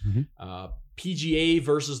 season. Mm-hmm. PGA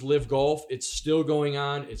versus LIV Golf. It's still going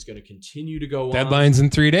on. It's going to continue to go on. Deadline's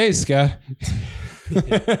in 3 days, Scott.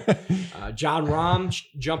 John Rahm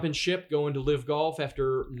jumping ship, going to LIV Golf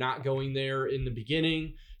after not going there in the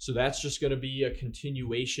beginning. So that's just going to be a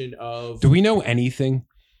continuation of... Do we know anything?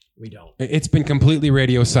 We don't. It's been completely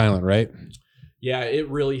radio silent, right? Yeah, it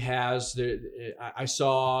really has. I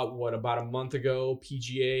saw, about a month ago,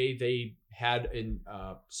 PGA, they had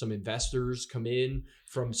some investors come in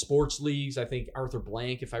from sports leagues. I think Arthur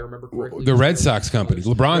Blank, if I remember correctly. The Red Sox company,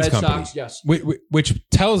 LeBron's Red company. Sox, yes. Which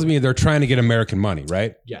tells me they're trying to get American money,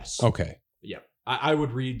 right? Yes. Okay. Yeah, I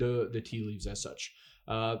would read the tea leaves as such.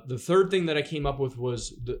 The third thing that I came up with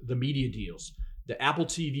was the media deals. The Apple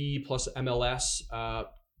TV plus MLS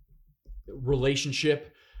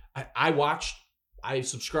relationship. I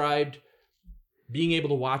subscribed, being able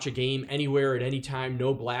to watch a game anywhere at any time,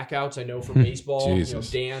 no blackouts. I know from baseball,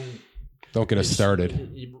 Dan. Don't get us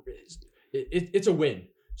started. It's a win.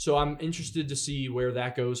 So I'm interested to see where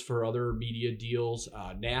that goes for other media deals.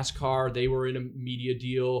 NASCAR, they were in a media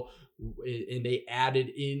deal, and they added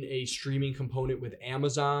in a streaming component with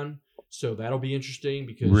Amazon. So that'll be interesting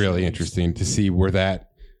because really interesting to see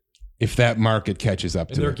if that market catches up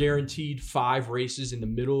to it. And they're guaranteed 5 races in the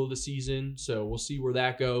middle of the season. So we'll see where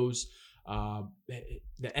that goes.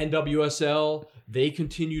 The NWSL, they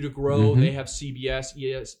continue to grow. Mm-hmm. They have CBS,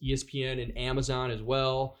 ESPN, and Amazon as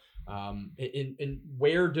well. And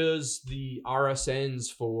where does the RSNs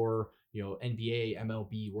for NBA,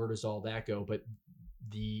 MLB, where does all that go? But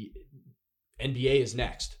the NBA is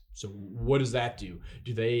next. So what does that do?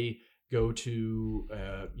 Do they go to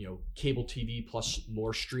cable TV plus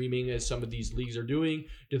more streaming as some of these leagues are doing?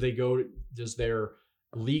 Does their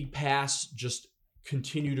league pass just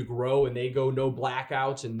continue to grow and they go no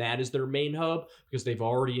blackouts and that is their main hub because they've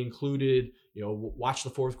already included watch the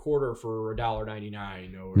fourth quarter for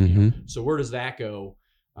 $1.99 so where does that go?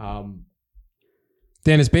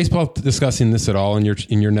 Dan, is baseball discussing this at all in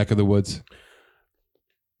your neck of the woods?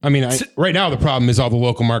 I mean, right now the problem is all the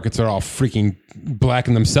local markets are all freaking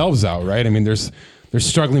blacking themselves out, right? I mean, they're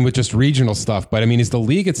struggling with just regional stuff. But I mean, has the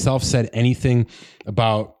league itself said anything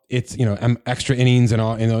about its, extra innings and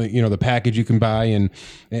all, the package you can buy? And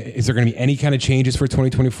is there going to be any kind of changes for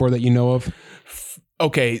 2024 that you know of?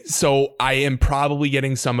 Okay, so I am probably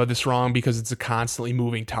getting some of this wrong because it's a constantly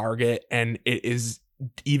moving target, and it is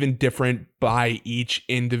even different by each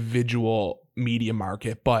individual media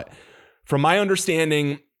market. But from my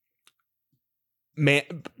understanding,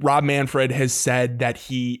 Rob Manfred has said that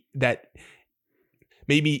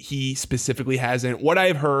maybe he specifically hasn't. What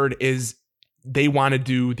I've heard is they want to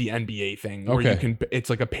do the NBA thing where you can. It's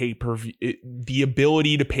like a pay-per-view. The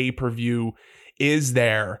ability to pay-per-view is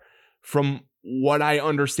there. From what I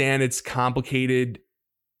understand, it's complicated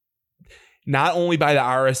not only by the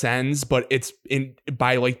RSNs, but it's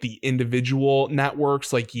by like the individual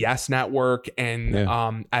networks like Yes Network and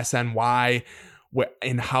SNY,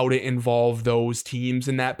 and how to involve those teams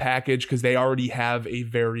in that package because they already have a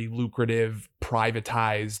very lucrative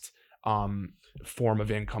privatized form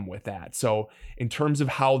of income with that. So in terms of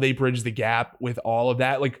how they bridge the gap with all of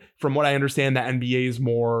that, like from what I understand, the NBA is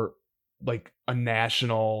more like a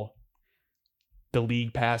national. The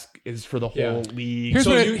league pass is for the whole league.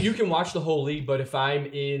 So you can watch the whole league, but if I'm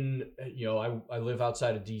in, I live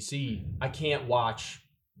outside of DC, I can't watch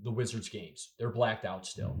the Wizards games. They're blacked out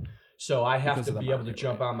still. So I have to be able to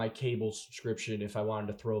jump on my cable subscription if I wanted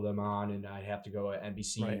to throw them on, and I have to go to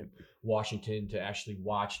NBC in Washington to actually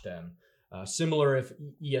watch them. Similar if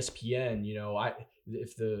ESPN,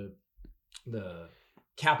 if the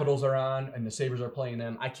Capitals are on and the Sabres are playing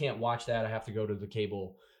them, I can't watch that. I have to go to the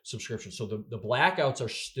cable subscription. So the blackouts are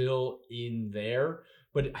still in there,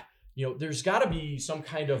 but there's got to be some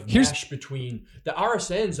kind of mesh between the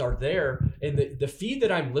RSNs are there, and the feed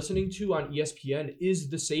that I'm listening to on ESPN is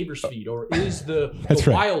the Sabres feed or is the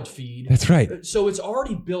Wild feed. That's right. So it's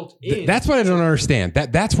already built in. That's what I don't understand.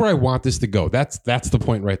 That's where I want this to go. That's the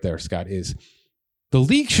point right there, Scott, is the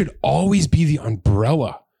league should always be the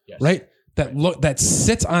umbrella, right? That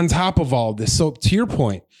sits on top of all this. So to your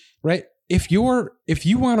point, right? If you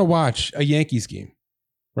want to watch a Yankees game,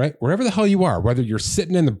 right? Wherever the hell you are, whether you're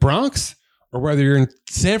sitting in the Bronx or whether you're in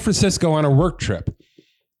San Francisco on a work trip,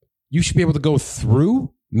 you should be able to go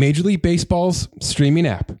through Major League Baseball's streaming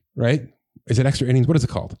app, right? Is it Extra Innings? What is it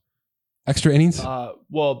called? Extra Innings?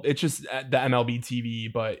 Well, it's just the MLB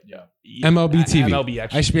TV, but MLB TV. MLB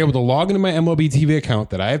Extra. I should be able to log into my MLB TV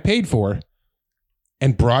account that I have paid for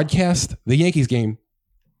and broadcast the Yankees game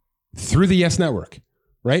through the Yes Network,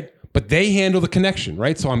 right? But they handle the connection,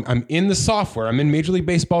 right? So I'm in the software. I'm in Major League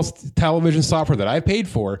Baseball's television software that I paid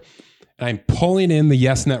for, and I'm pulling in the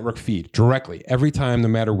Yes Network feed directly every time, no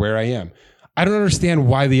matter where I am. I don't understand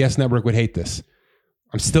why the Yes Network would hate this.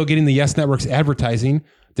 I'm still getting the Yes Network's advertising.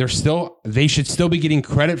 They should still be getting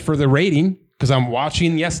credit for the rating because I'm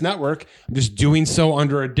watching Yes Network. I'm just doing so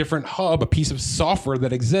under a different hub, a piece of software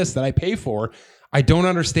that exists that I pay for. I don't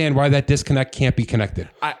understand why that disconnect can't be connected.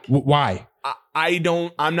 Why?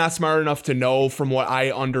 I'm not smart enough to know. From what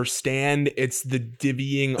I understand, it's the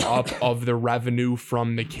divvying up of the revenue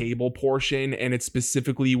from the cable portion, and it's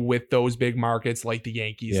specifically with those big markets like the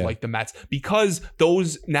Yankees, like the Mets, because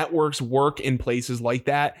those networks work in places like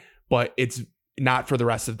that, but it's not for the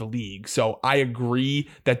rest of the league. So I agree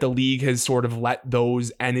that the league has sort of let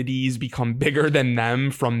those entities become bigger than them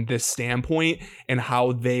from this standpoint, and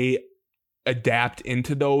how they adapt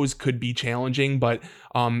into those could be challenging, but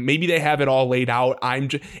maybe they have it all laid out.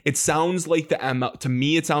 It sounds like the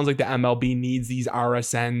MLB needs these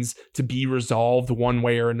RSNs to be resolved one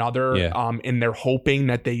way or another. And they're hoping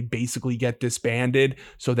that they basically get disbanded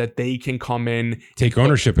so that they can come in, take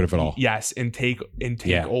ownership of it all. Yes, and take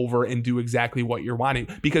over and do exactly what you're wanting.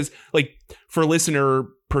 Because, like, for listener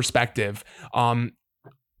perspective,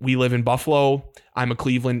 we live in Buffalo. I'm a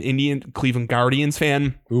Cleveland Guardians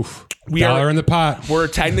fan. Oof. Dollar in the pot. We're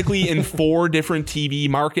technically in 4 different TV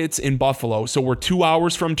markets in Buffalo. So we're 2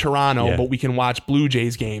 hours from Toronto, but we can watch Blue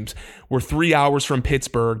Jays games. We're 3 hours from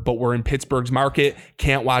Pittsburgh, but we're in Pittsburgh's market,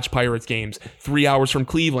 can't watch Pirates games. 3 hours from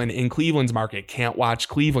Cleveland, in Cleveland's market, can't watch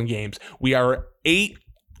Cleveland games. We are 8+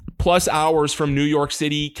 hours from New York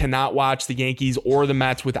City, cannot watch the Yankees or the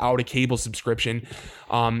Mets without a cable subscription.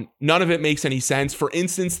 None of it makes any sense. For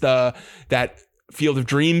instance, that Field of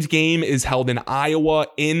Dreams game is held in Iowa.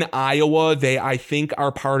 In Iowa, they, I think,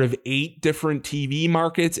 are part of 8 different TV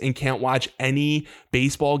markets and can't watch any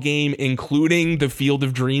baseball game, including the Field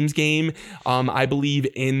of Dreams game, I believe,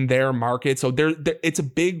 in their market. So it's a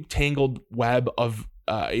big tangled web of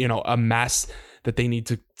a mess that they need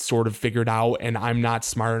to sort of figure it out. And I'm not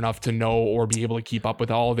smart enough to know or be able to keep up with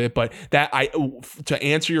all of it. But to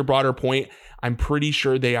answer your broader point, I'm pretty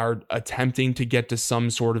sure they are attempting to get to some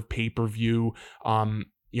sort of pay-per-view, How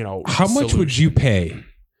much would you pay?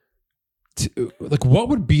 What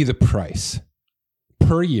would be the price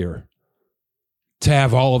per year to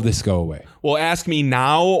have all of this go away? Well, ask me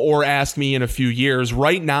now or ask me in a few years.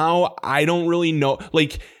 Right now, I don't really know.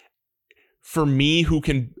 Like, for me, who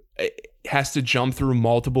has to jump through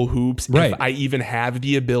multiple hoops, right, if I even have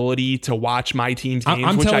the ability to watch my team's games.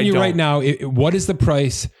 I'm telling you right now, what is the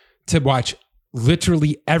price to watch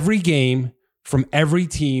literally every game from every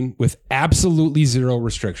team with absolutely zero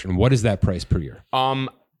restriction? What is that price per year?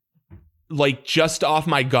 Like, just off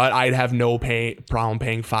my gut, I'd have no problem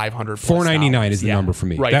paying $500. $499 is the number for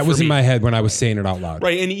me. Right, that was in my head when I was saying it out loud.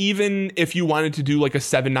 Right, and even if you wanted to do like a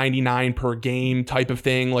 $7.99 per game type of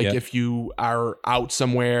thing, like if you are out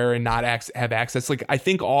somewhere and not have access, like I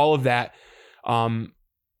think all of that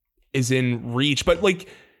is in reach. But like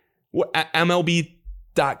MLB.com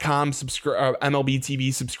MLB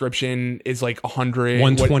TV subscription is like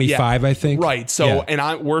 $125, I think. Right. So,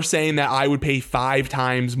 and we're saying that I would pay 5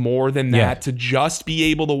 times more than that to just be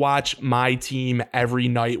able to watch my team every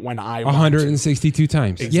night when I want 162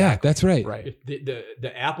 times. Exactly. Yeah, that's right. Right.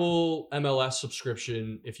 The Apple MLS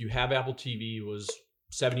subscription, if you have Apple TV, was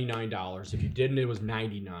 $79. If you didn't, it was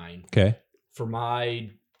 $99. Okay. For my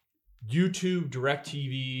YouTube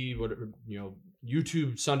DirecTV,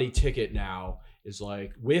 YouTube Sunday Ticket now is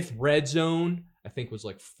like, with Red Zone, I think was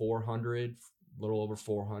like 400, a little over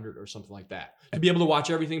 400 or something like that, to be able to watch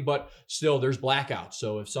everything. But still, there's blackouts.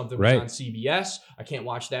 So if something was on CBS, I can't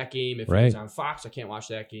watch that game. If it's on Fox, I can't watch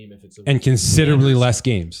that game. If it's and considerably less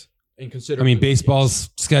games. and consider. I mean, baseball's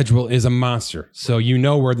schedule is a monster, so you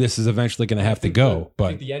know where this is eventually going to have to go. I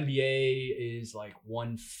think the NBA is like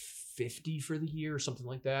 150 for the year or something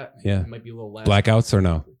like that. Yeah, it might be a little less. Blackouts or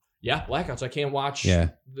no? Yeah, blackouts. I can't watch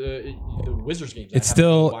the Wizards games. It's I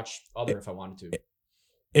still watch other if I wanted to.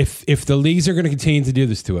 If the leagues are going to continue to do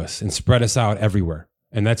this to us and spread us out everywhere,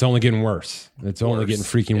 and that's only getting worse. It's only getting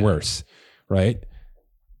freaking worse, right?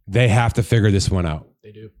 They have to figure this one out.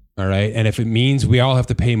 They do. All right. And if it means we all have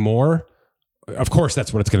to pay more, of course,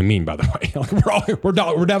 that's what it's going to mean, by the way. we're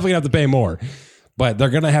definitely going to have to pay more. But they're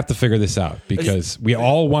going to have to figure this out because we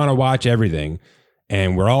all want to watch everything.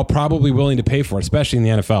 And we're all probably willing to pay for it, especially in the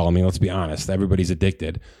NFL. I mean, let's be honest. Everybody's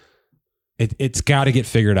addicted. It's got to get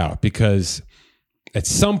figured out because at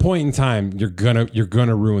some point in time, you're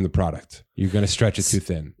gonna ruin the product. You're going to stretch it too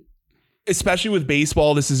thin. Especially with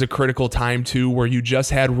baseball, this is a critical time too, where you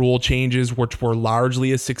just had rule changes, which were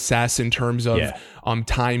largely a success in terms of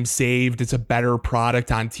time saved. It's a better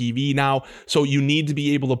product on TV now. So you need to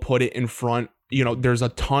be able to put it in front. You know, there's a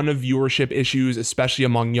ton of viewership issues, especially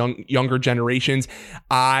among younger generations.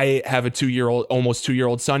 I have a almost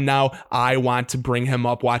 2-year-old son now. I want to bring him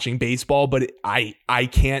up watching baseball, but I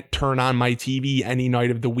can't turn on my TV any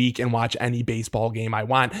night of the week and watch any baseball game I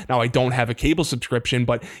want. Now, I don't have a cable subscription,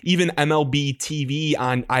 but even MLB TV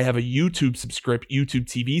I have a YouTube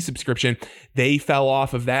TV subscription. They fell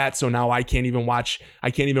off of that, so now I can't even watch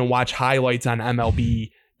highlights on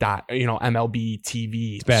MLB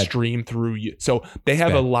TV stream through you. So they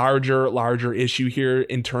have a larger issue here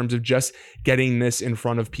in terms of just getting this in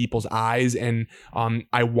front of people's eyes. And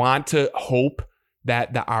I want to hope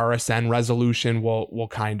that the RSN resolution will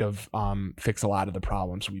kind of fix a lot of the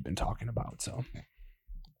problems we've been talking about. So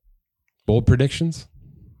bold predictions.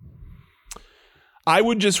 I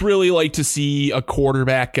would just really like to see a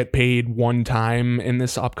quarterback get paid one time in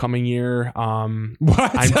this upcoming year.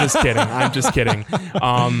 What? I'm just kidding.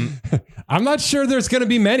 I'm not sure there's going to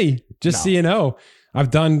be many, so you know.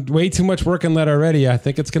 I've done way too much work on that already. I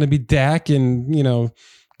think it's going to be Dak and,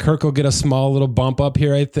 Kirk will get a small little bump up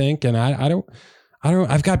here, I think. And I don't,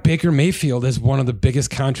 I've got Baker Mayfield as one of the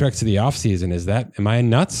biggest contracts of the offseason. Am I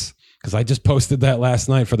nuts? Because I just posted that last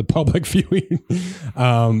night for the public viewing.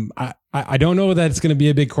 I don't know that it's going to be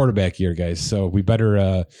a big quarterback year, guys. So we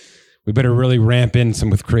better really ramp in some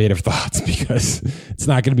with creative thoughts because it's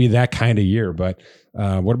not going to be that kind of year. But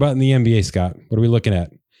what about in the NBA, Scott? What are we looking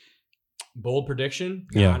at? Bold prediction?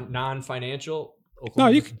 Non-financial?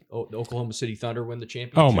 Oklahoma City Thunder win the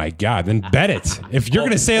championship. Oh my God! Then bet it. If you're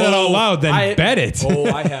going to say that out loud, then bet it.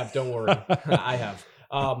 I have. Don't worry. I have.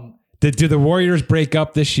 Do the Warriors break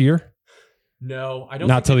up this year? No, I don't.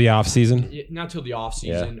 Not till the offseason? Not till the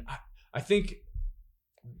offseason. Yeah. I think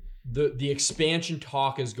the expansion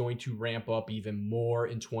talk is going to ramp up even more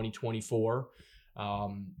in 2024.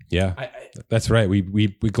 That's right. We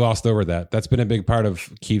glossed over that. That's been a big part of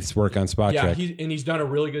Keith's work on Spotrac. Yeah, he's done a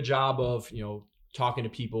really good job of talking to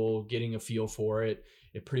people, getting a feel for it.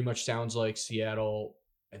 It pretty much sounds like Seattle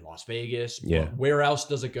and Las Vegas. Yeah. Where else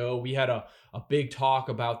does it go? We had a big talk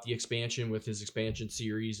about the expansion with his expansion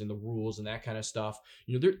series and the rules and that kind of stuff.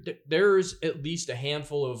 There's at least a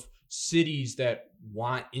handful of cities that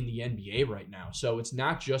want in the NBA right now. So it's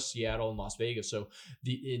not just Seattle and Las Vegas. So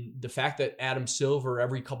the fact that Adam Silver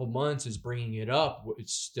every couple months is bringing it up,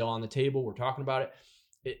 it's still on the table. We're talking about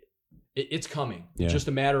it. It's coming. Yeah. It's just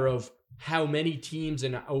a matter of how many teams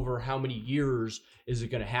and over how many years is it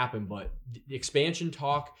going to happen. But the expansion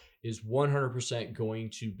talk is 100% going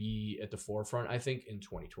to be at the forefront, I think, in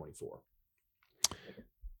 2024.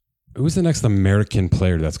 Who's the next American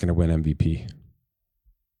player that's going to win MVP?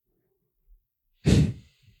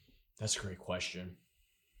 That's a great question.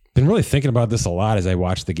 Been really thinking about this a lot as I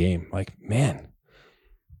watch the game. Like, man,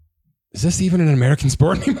 is this even an American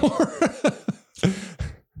sport anymore?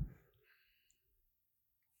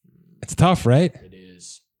 It's tough, right? It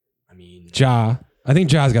is. I mean, I think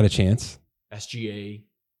Ja's got a chance. SGA's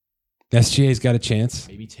got a chance.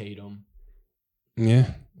 Maybe Tatum.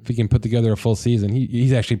 Yeah. If he can put together a full season,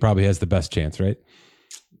 he actually probably has the best chance, right?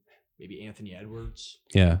 Maybe Anthony Edwards.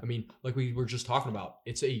 Yeah. I mean, like we were just talking about,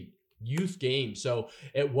 it's a youth game. So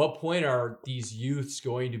at what point are these youths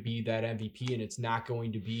going to be that MVP and it's not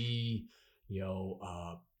going to be,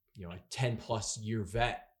 a 10 plus year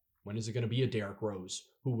vet? When is it going to be a Derrick Rose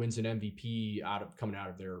who wins an MVP coming out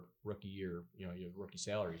of their rookie year, your rookie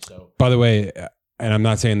salary? So, by the way, and I'm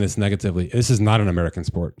not saying this negatively, this is not an American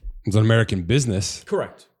sport. It's an American business.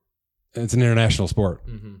 Correct. It's an international sport.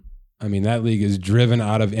 Mm-hmm. I mean, that league is driven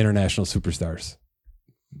out of international superstars.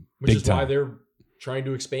 Which is why they're trying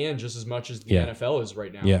to expand just as much as the NFL is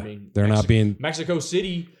right now. Yeah. I mean, they're not being. Mexico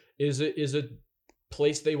City is a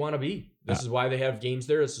place they want to be. This is why they have games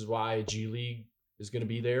there. This is why G League is going to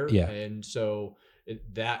be there. Yeah. And so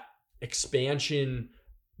that expansion,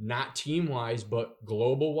 not team-wise, but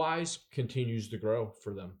global-wise, continues to grow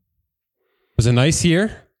for them. It was a nice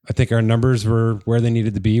year. I think our numbers were where they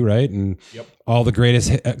needed to be, right? And all the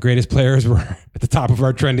greatest players were at the top of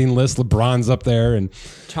our trending list. LeBron's up there, and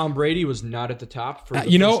Tom Brady was not at the top for the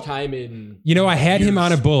first time in. I had him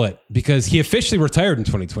on a bullet because he officially retired in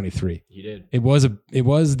 2023. He did. It was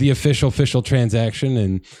the official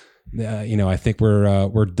transaction, and I think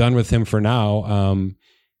we're done with him for now.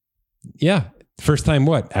 First time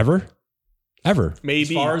ever. Maybe.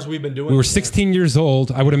 As far as we've been doing. We were 16 years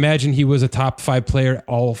old. I would imagine he was a top 5 player,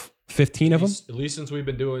 all 15 of them. At least since we've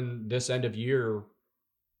been doing this end of year. All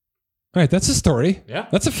right, that's a story. Yeah.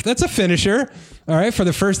 That's a finisher. All right, for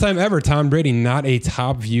the first time ever, Tom Brady, not a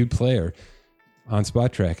top viewed player on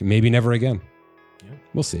Spotrac. Maybe never again. Yeah.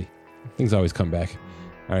 We'll see. Things always come back.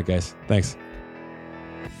 All right, guys. Thanks.